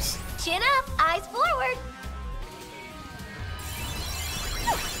 of course. Chin up, eyes forward.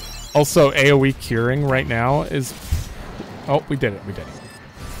 Also, AoE curing right now is... Oh, we did it. We did it.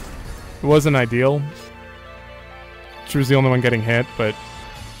 It wasn't ideal. She was the only one getting hit, but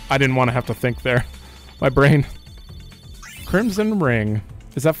I didn't want to have to think there. My brain. Crimson Ring.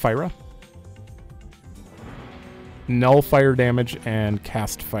 Is that Fyra? Null fire damage and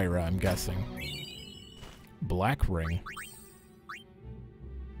cast Fyra, I'm guessing. Black Ring.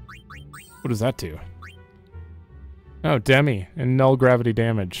 What does that do? Oh, Demi and null gravity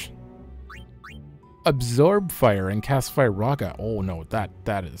damage. Absorb fire and cast Fire Raga. Oh no, that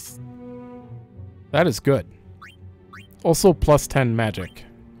is good. Also plus 10 magic,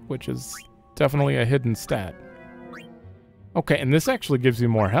 which is definitely a hidden stat. Okay, and this actually gives you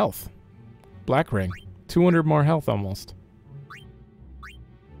more health. Black Ring. 200 more health almost.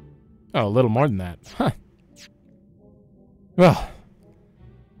 Oh, a little more than that. Huh. Well,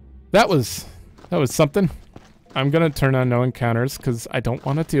 that was something. I'm gonna turn on no encounters because I don't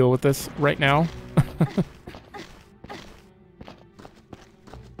want to deal with this right now.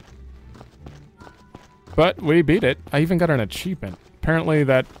 But we beat it. I even got an achievement. Apparently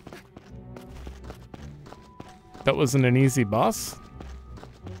that wasn't an easy boss.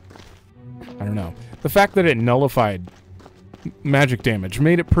 I don't know. The fact that it nullified magic damage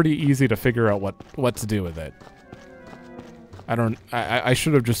made it pretty easy to figure out what to do with it. I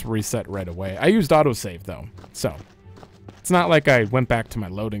should have just reset right away. I used autosave though, so it's not like I went back to my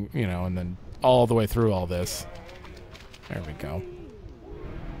loading, you know, and then all the way through all this. There we go.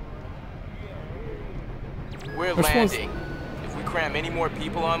 We're landing. If we cram any more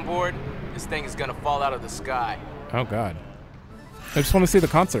people on board, this thing is gonna fall out of the sky. Oh god. I just want to see the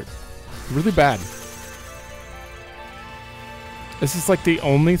concert. Really bad. This is like the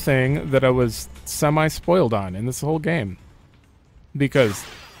only thing that I was semi-spoiled on in this whole game. Because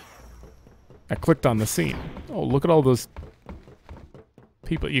I clicked on the scene. Oh, look at all those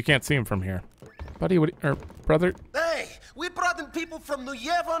people. You can't see them from here. Buddy, or brother? Hey, we brought in people from New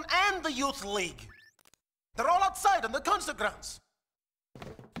Yevon and the Youth League. They're all outside on the concert grounds.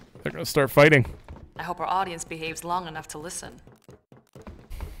 They're gonna start fighting. I hope our audience behaves long enough to listen.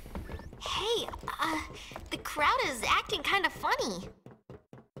 Hey, the crowd is acting kind of funny.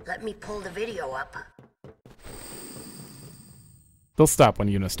 Let me pull the video up. They'll stop when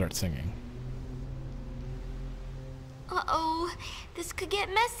Yuna starts singing. Uh-oh, this could get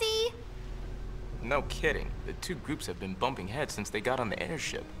messy. No kidding. The two groups have been bumping heads since they got on the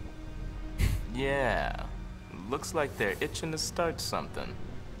airship. Yeah, looks like they're itching to start something.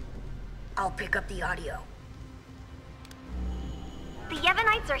 I'll pick up the audio. The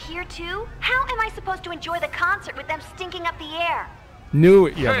Yevonites are here too? How am I supposed to enjoy the concert with them stinking up the air? New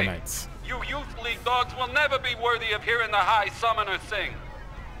Yevonites. Hey, you Youth League dogs will never be worthy of hearing the High Summoner sing.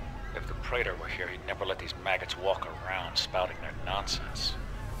 If the Praetor were here, he'd never let these maggots walk around spouting their nonsense.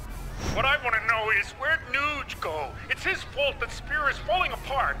 What I want to know is, where'd Nuge go? It's his fault that Spira is falling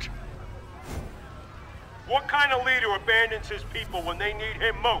apart. What kind of leader abandons his people when they need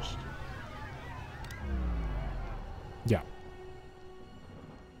him most? Yeah.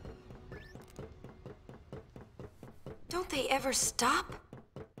 Don't they ever stop?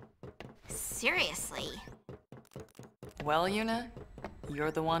 Seriously. Well, Yuna, you're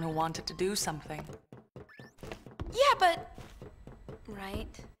the one who wanted to do something. Yeah, but...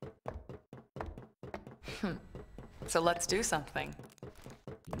 Right? So let's do something.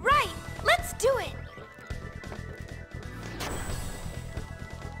 Right! Let's do it!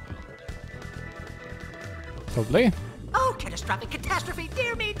 Totally. Oh, catastrophic catastrophe!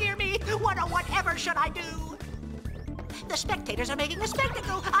 Dear me, dear me! What or whatever should I do? The spectators are making a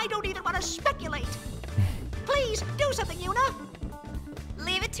spectacle. I don't even want to speculate. Please, do something, Yuna.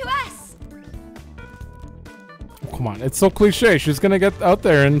 Leave it to us. Come on, it's so cliche. She's gonna get out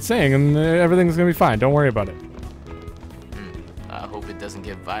there and sing, and everything's gonna be fine. Don't worry about it. I hope it doesn't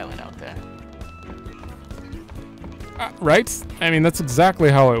get violent out there. Right? I mean, that's exactly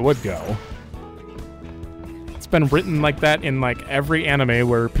how it would go. It's been written like that in like every anime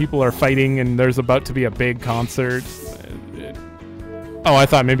where people are fighting and there's about to be a big concert. Oh, I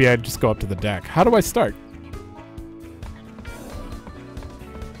thought maybe I'd just go up to the deck. How do I start?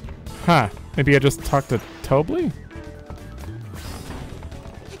 Huh. Maybe I just talk to Tobly?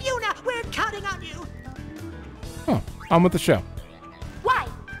 Yuna, we're counting on you. Oh, on with the show. Y.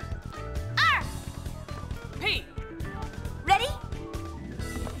 R. P. Ready?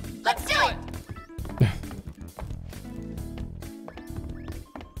 Let's do it.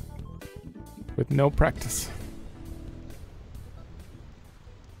 With no practice.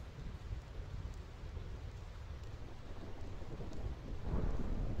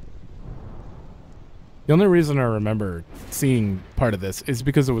 The only reason I remember seeing part of this is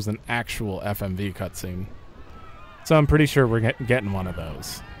because it was an actual FMV cutscene. So I'm pretty sure we're getting one of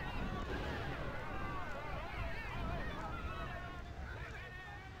those.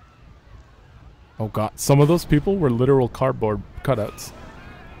 Oh god, some of those people were literal cardboard cutouts.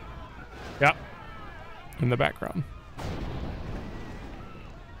 Yep. In the background.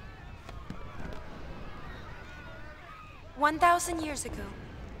 1,000 years ago,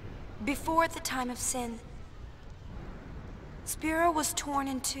 before the time of sin, Spira was torn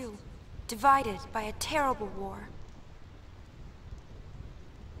in two, divided by a terrible war.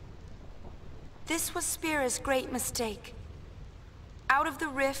 This was Spira's great mistake. Out of the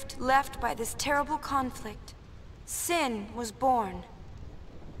rift left by this terrible conflict, sin was born.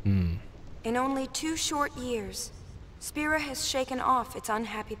 In only 2 short years, Spira has shaken off its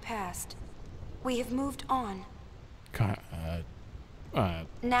unhappy past. We have moved on.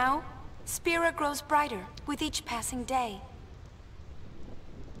 Now, Spira grows brighter with each passing day.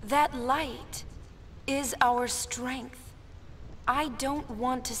 That light is our strength. I don't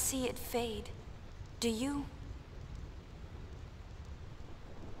want to see it fade. Do you?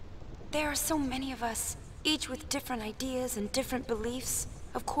 There are so many of us, each with different ideas and different beliefs.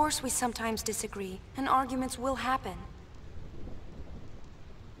 Of course we sometimes disagree, and arguments will happen.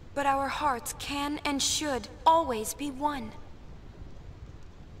 But our hearts can and should always be one.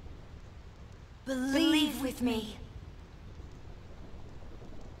 Believe with me.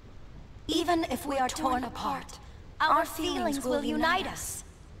 Even if we are torn apart, our feelings will unite us.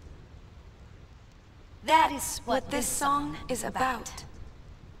 That is what this song is about.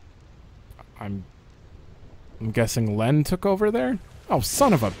 I'm guessing Len took over there? Oh,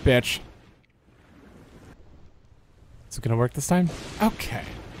 son of a bitch. Is it gonna work this time? Okay.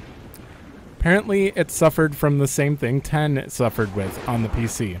 Apparently it suffered from the same thing 10 suffered with on the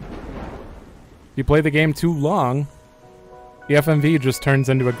PC. If you play the game too long, the FMV just turns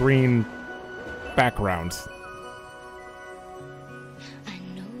into a green background. I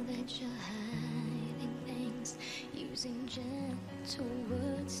know that you're hiding things, using gentle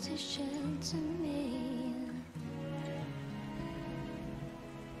words to shelter me.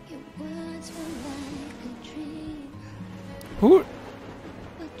 Your words were like a dream. Who?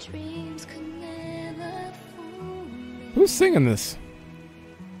 But dreams could never fool me. Who's singing this?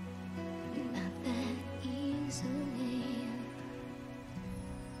 Not that easily.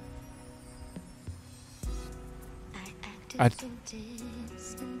 I acted so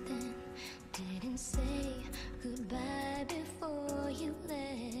distant then, didn't say goodbye before you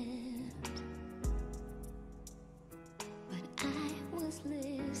left. But I was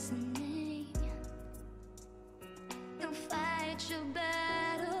listening. You'll fight your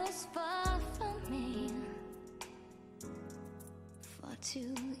battles far from me, far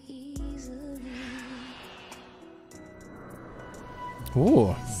too easily.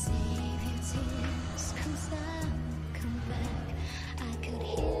 Ooh. Save your tears, 'cause I'll come back. I could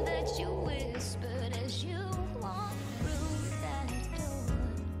hear that you whispered as you walked through that door.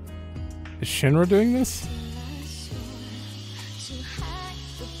 Is Shinra doing this? To hide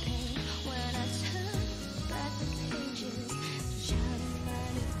the pain when I turn back the pages, try to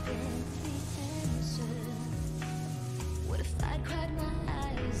find if there's the answer. What if I cried my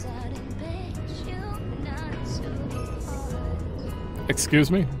eyes out and begged you not to depart? Excuse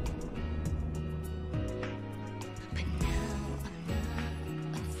me? But now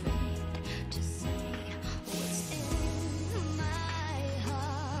I'm not afraid to say what's in my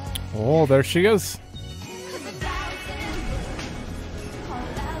heart. Oh, there she is.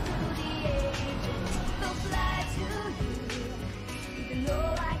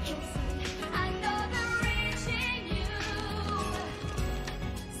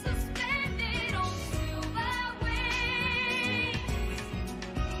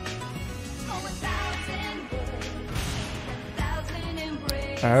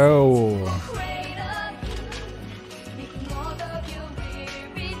 Oh.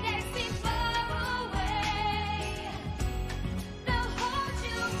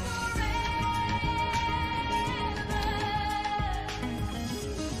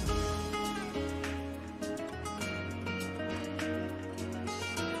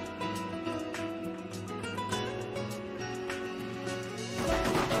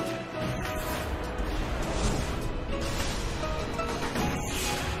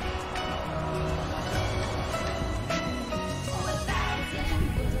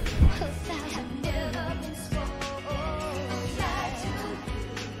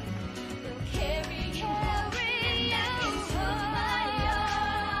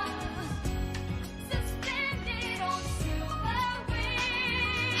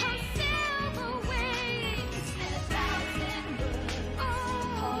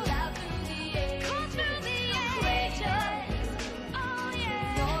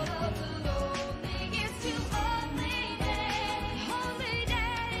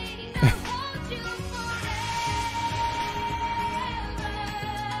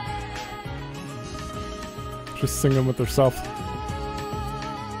 Just singing with herself.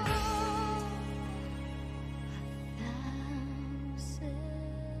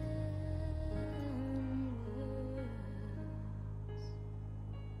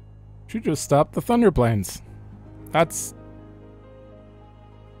 She just stopped the thunder planes. That's...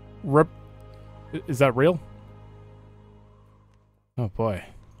 Is that real? Oh boy.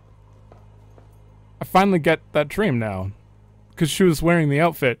 I finally get that dream now. Because she was wearing the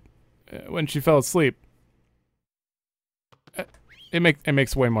outfit when she fell asleep. It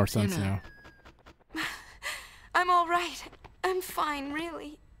makes way more sense now. I'm all right. I'm fine,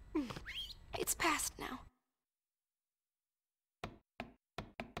 really. It's past now.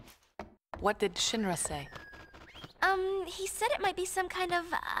 What did Shinra say? He said it might be some kind of,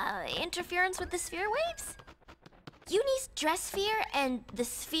 interference with the sphere waves? Yuna's dress sphere and the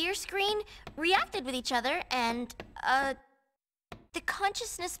sphere screen reacted with each other, and, the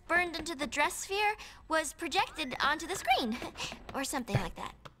consciousness burned into the dress sphere was projected onto the screen. Or something like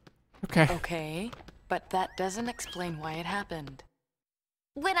that. Okay. Okay, but that doesn't explain why it happened.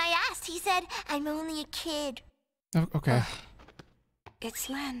 When I asked, he said, I'm only a kid. Oh, okay. It's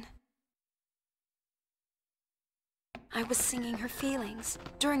Len. I was singing her feelings.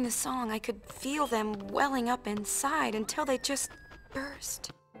 During the song, I could feel them welling up inside until they just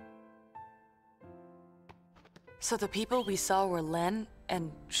burst. So the people we saw were Len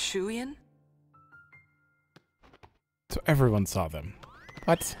and Shuyin? So everyone saw them.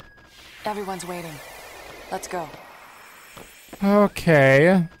 What? Everyone's waiting. Let's go.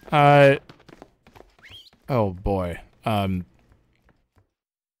 Okay. Oh boy.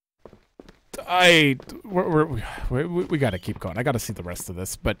 We gotta keep going. I gotta see the rest of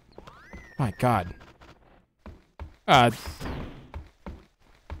this, but my God. That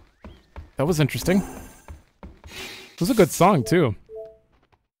was interesting. It was a good song too.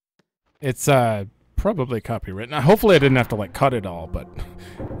 It's probably copywritten. Hopefully I didn't have to like cut it all, but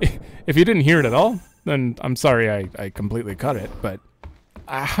if you didn't hear it at all, then I'm sorry I completely cut it, but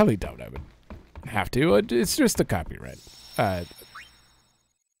I highly doubt I would have to. It's just a copyright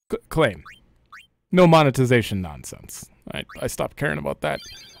claim. No monetization nonsense. I stopped caring about that.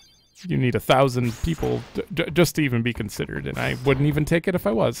 You need 1,000 people just to even be considered, and I wouldn't even take it if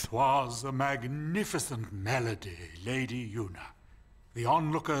I was. 'Twas a magnificent melody, Lady Yuna. The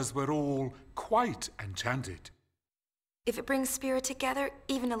onlookers were all quite enchanted. If it brings Spira together,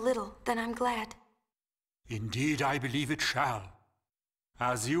 even a little, then I'm glad. Indeed, I believe it shall.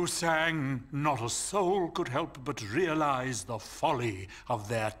 As you sang, not a soul could help but realize the folly of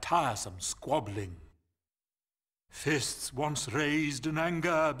their tiresome squabbling. Fists once raised in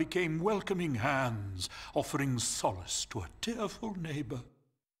anger became welcoming hands, offering solace to a tearful neighbor.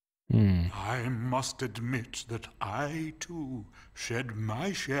 I must admit that I, too, shed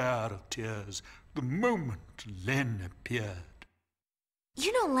my share of tears the moment Len appeared.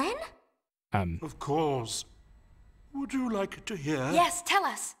 You know Len? Of course. Would you like to hear? Yes, tell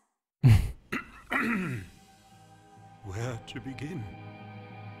us. Where to begin?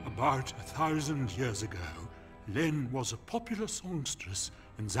 About 1,000 years ago, Len was a popular songstress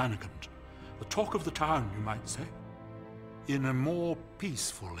in Zanarkand, the talk of the town, you might say. In a more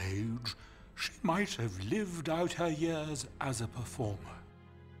peaceful age, she might have lived out her years as a performer.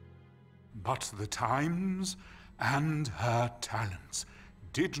 But the times and her talents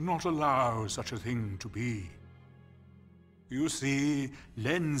did not allow such a thing to be. You see,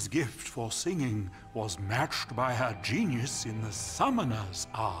 Len's gift for singing was matched by her genius in the summoner's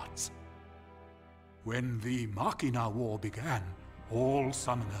arts. When the Machina War began, all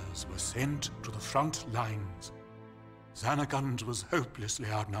summoners were sent to the front lines. Zanarkand was hopelessly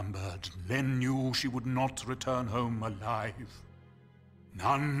outnumbered. Len knew she would not return home alive.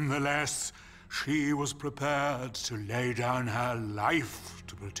 Nonetheless, she was prepared to lay down her life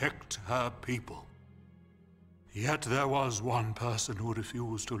to protect her people. Yet there was one person who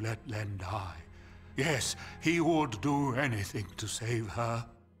refused to let Len die. Yes, he would do anything to save her.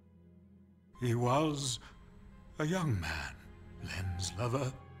 He was a young man, Len's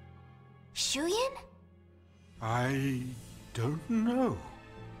lover. Shuyin? I don't know.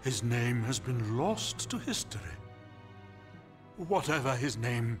 His name has been lost to history. Whatever his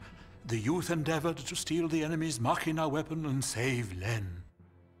name, the youth endeavored to steal the enemy's Machina weapon and save Len.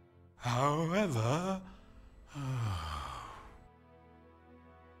 However...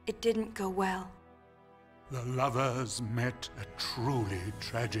 It didn't go well. The lovers met a truly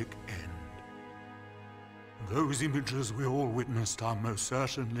tragic end. Those images we all witnessed are most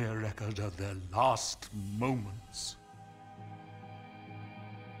certainly a record of their last moments.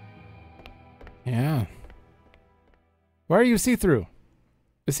 Yeah. Why are you see-through?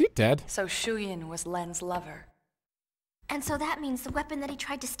 Is he dead? So Shuyin was Len's lover. And so that means the weapon that he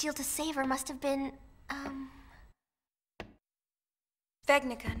tried to steal to save her must have been,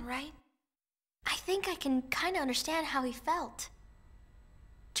 Vegnagun, right? I think I can kind of understand how he felt.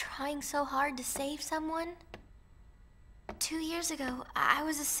 Trying so hard to save someone. 2 years ago, I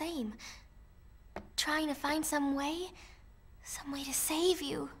was the same. Trying to find some way to save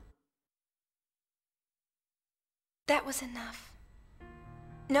you. That was enough.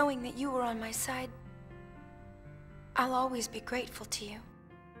 Knowing that you were on my side, I'll always be grateful to you.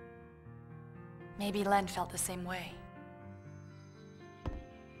 Maybe Len felt the same way.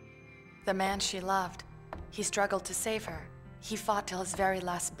 The man she loved, he struggled to save her. He fought till his very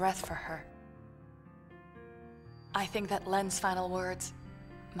last breath for her. I think that Len's final words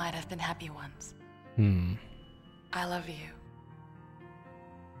might have been happy ones. I love you.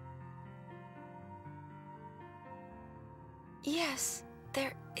 Yes,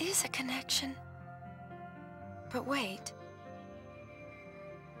 there is a connection. But wait.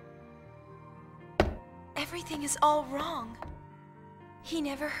 Everything is all wrong. He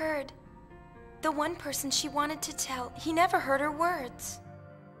never heard. The one person she wanted to tell, he never heard her words.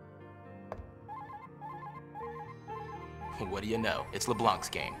 What do you know? It's LeBlanc's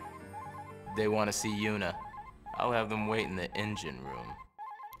game. They want to see Yuna. I'll have them wait in the engine room.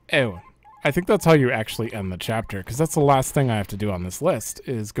 Oh, I think that's how you actually end the chapter, because that's the last thing I have to do on this list,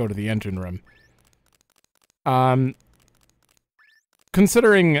 is go to the engine room.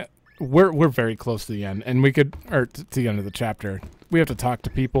 Considering we're very close to the end, and we could, or to the end of the chapter, we have to talk to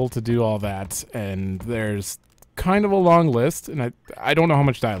people to do all that, and there's kind of a long list, and I don't know how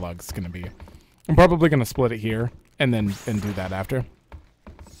much dialogue it's going to be. I'm probably going to split it here, and then do that after.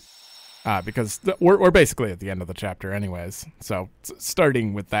 Because we're basically at the end of the chapter anyways, so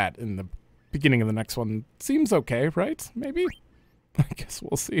starting with that in the beginning of the next one seems okay, right? Maybe? I guess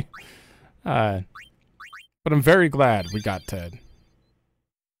we'll see. But I'm very glad we got to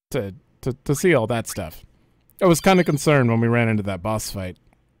see all that stuff. I was kind of concerned when we ran into that boss fight.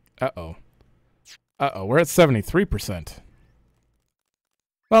 Uh-oh. Uh-oh, we're at 73%.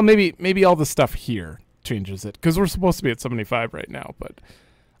 Well, maybe all the stuff here changes it, because we're supposed to be at 75 right now, but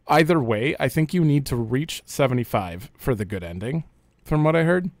either way, I think you need to reach 75 for the good ending, from what I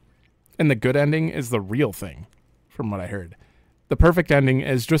heard. And the good ending is the real thing, from what I heard. The perfect ending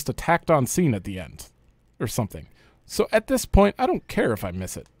is just a tacked-on scene at the end, or something. So at this point, I don't care if I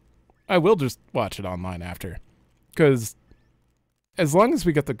miss it. I will just watch it online after. Because as long as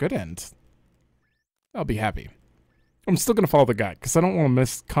we get the good end, I'll be happy. I'm still going to follow the guide, because I don't want to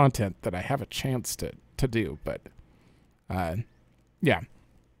miss content that I have a chance to do, but yeah.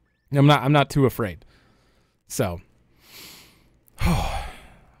 I'm not too afraid. So,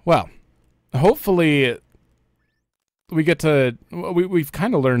 well, hopefully we get to, we've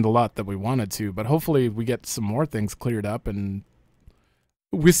kind of learned a lot that we wanted to, but hopefully we get some more things cleared up, and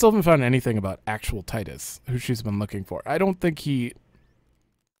we still haven't found anything about actual Titus, who she's been looking for. I don't think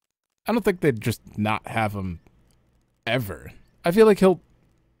they'd just not have him ever. I feel like he'll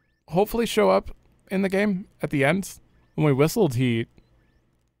hopefully show up in the game at the end. When we whistled, it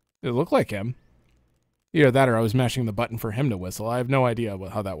looked like him. Either that or I was mashing the button for him to whistle. I have no idea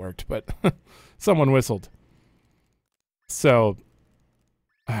how that worked, but someone whistled. So,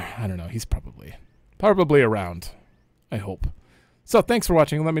 I don't know. He's probably around, I hope. So thanks for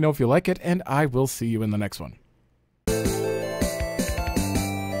watching. Let me know if you like it, and I will see you in the next one.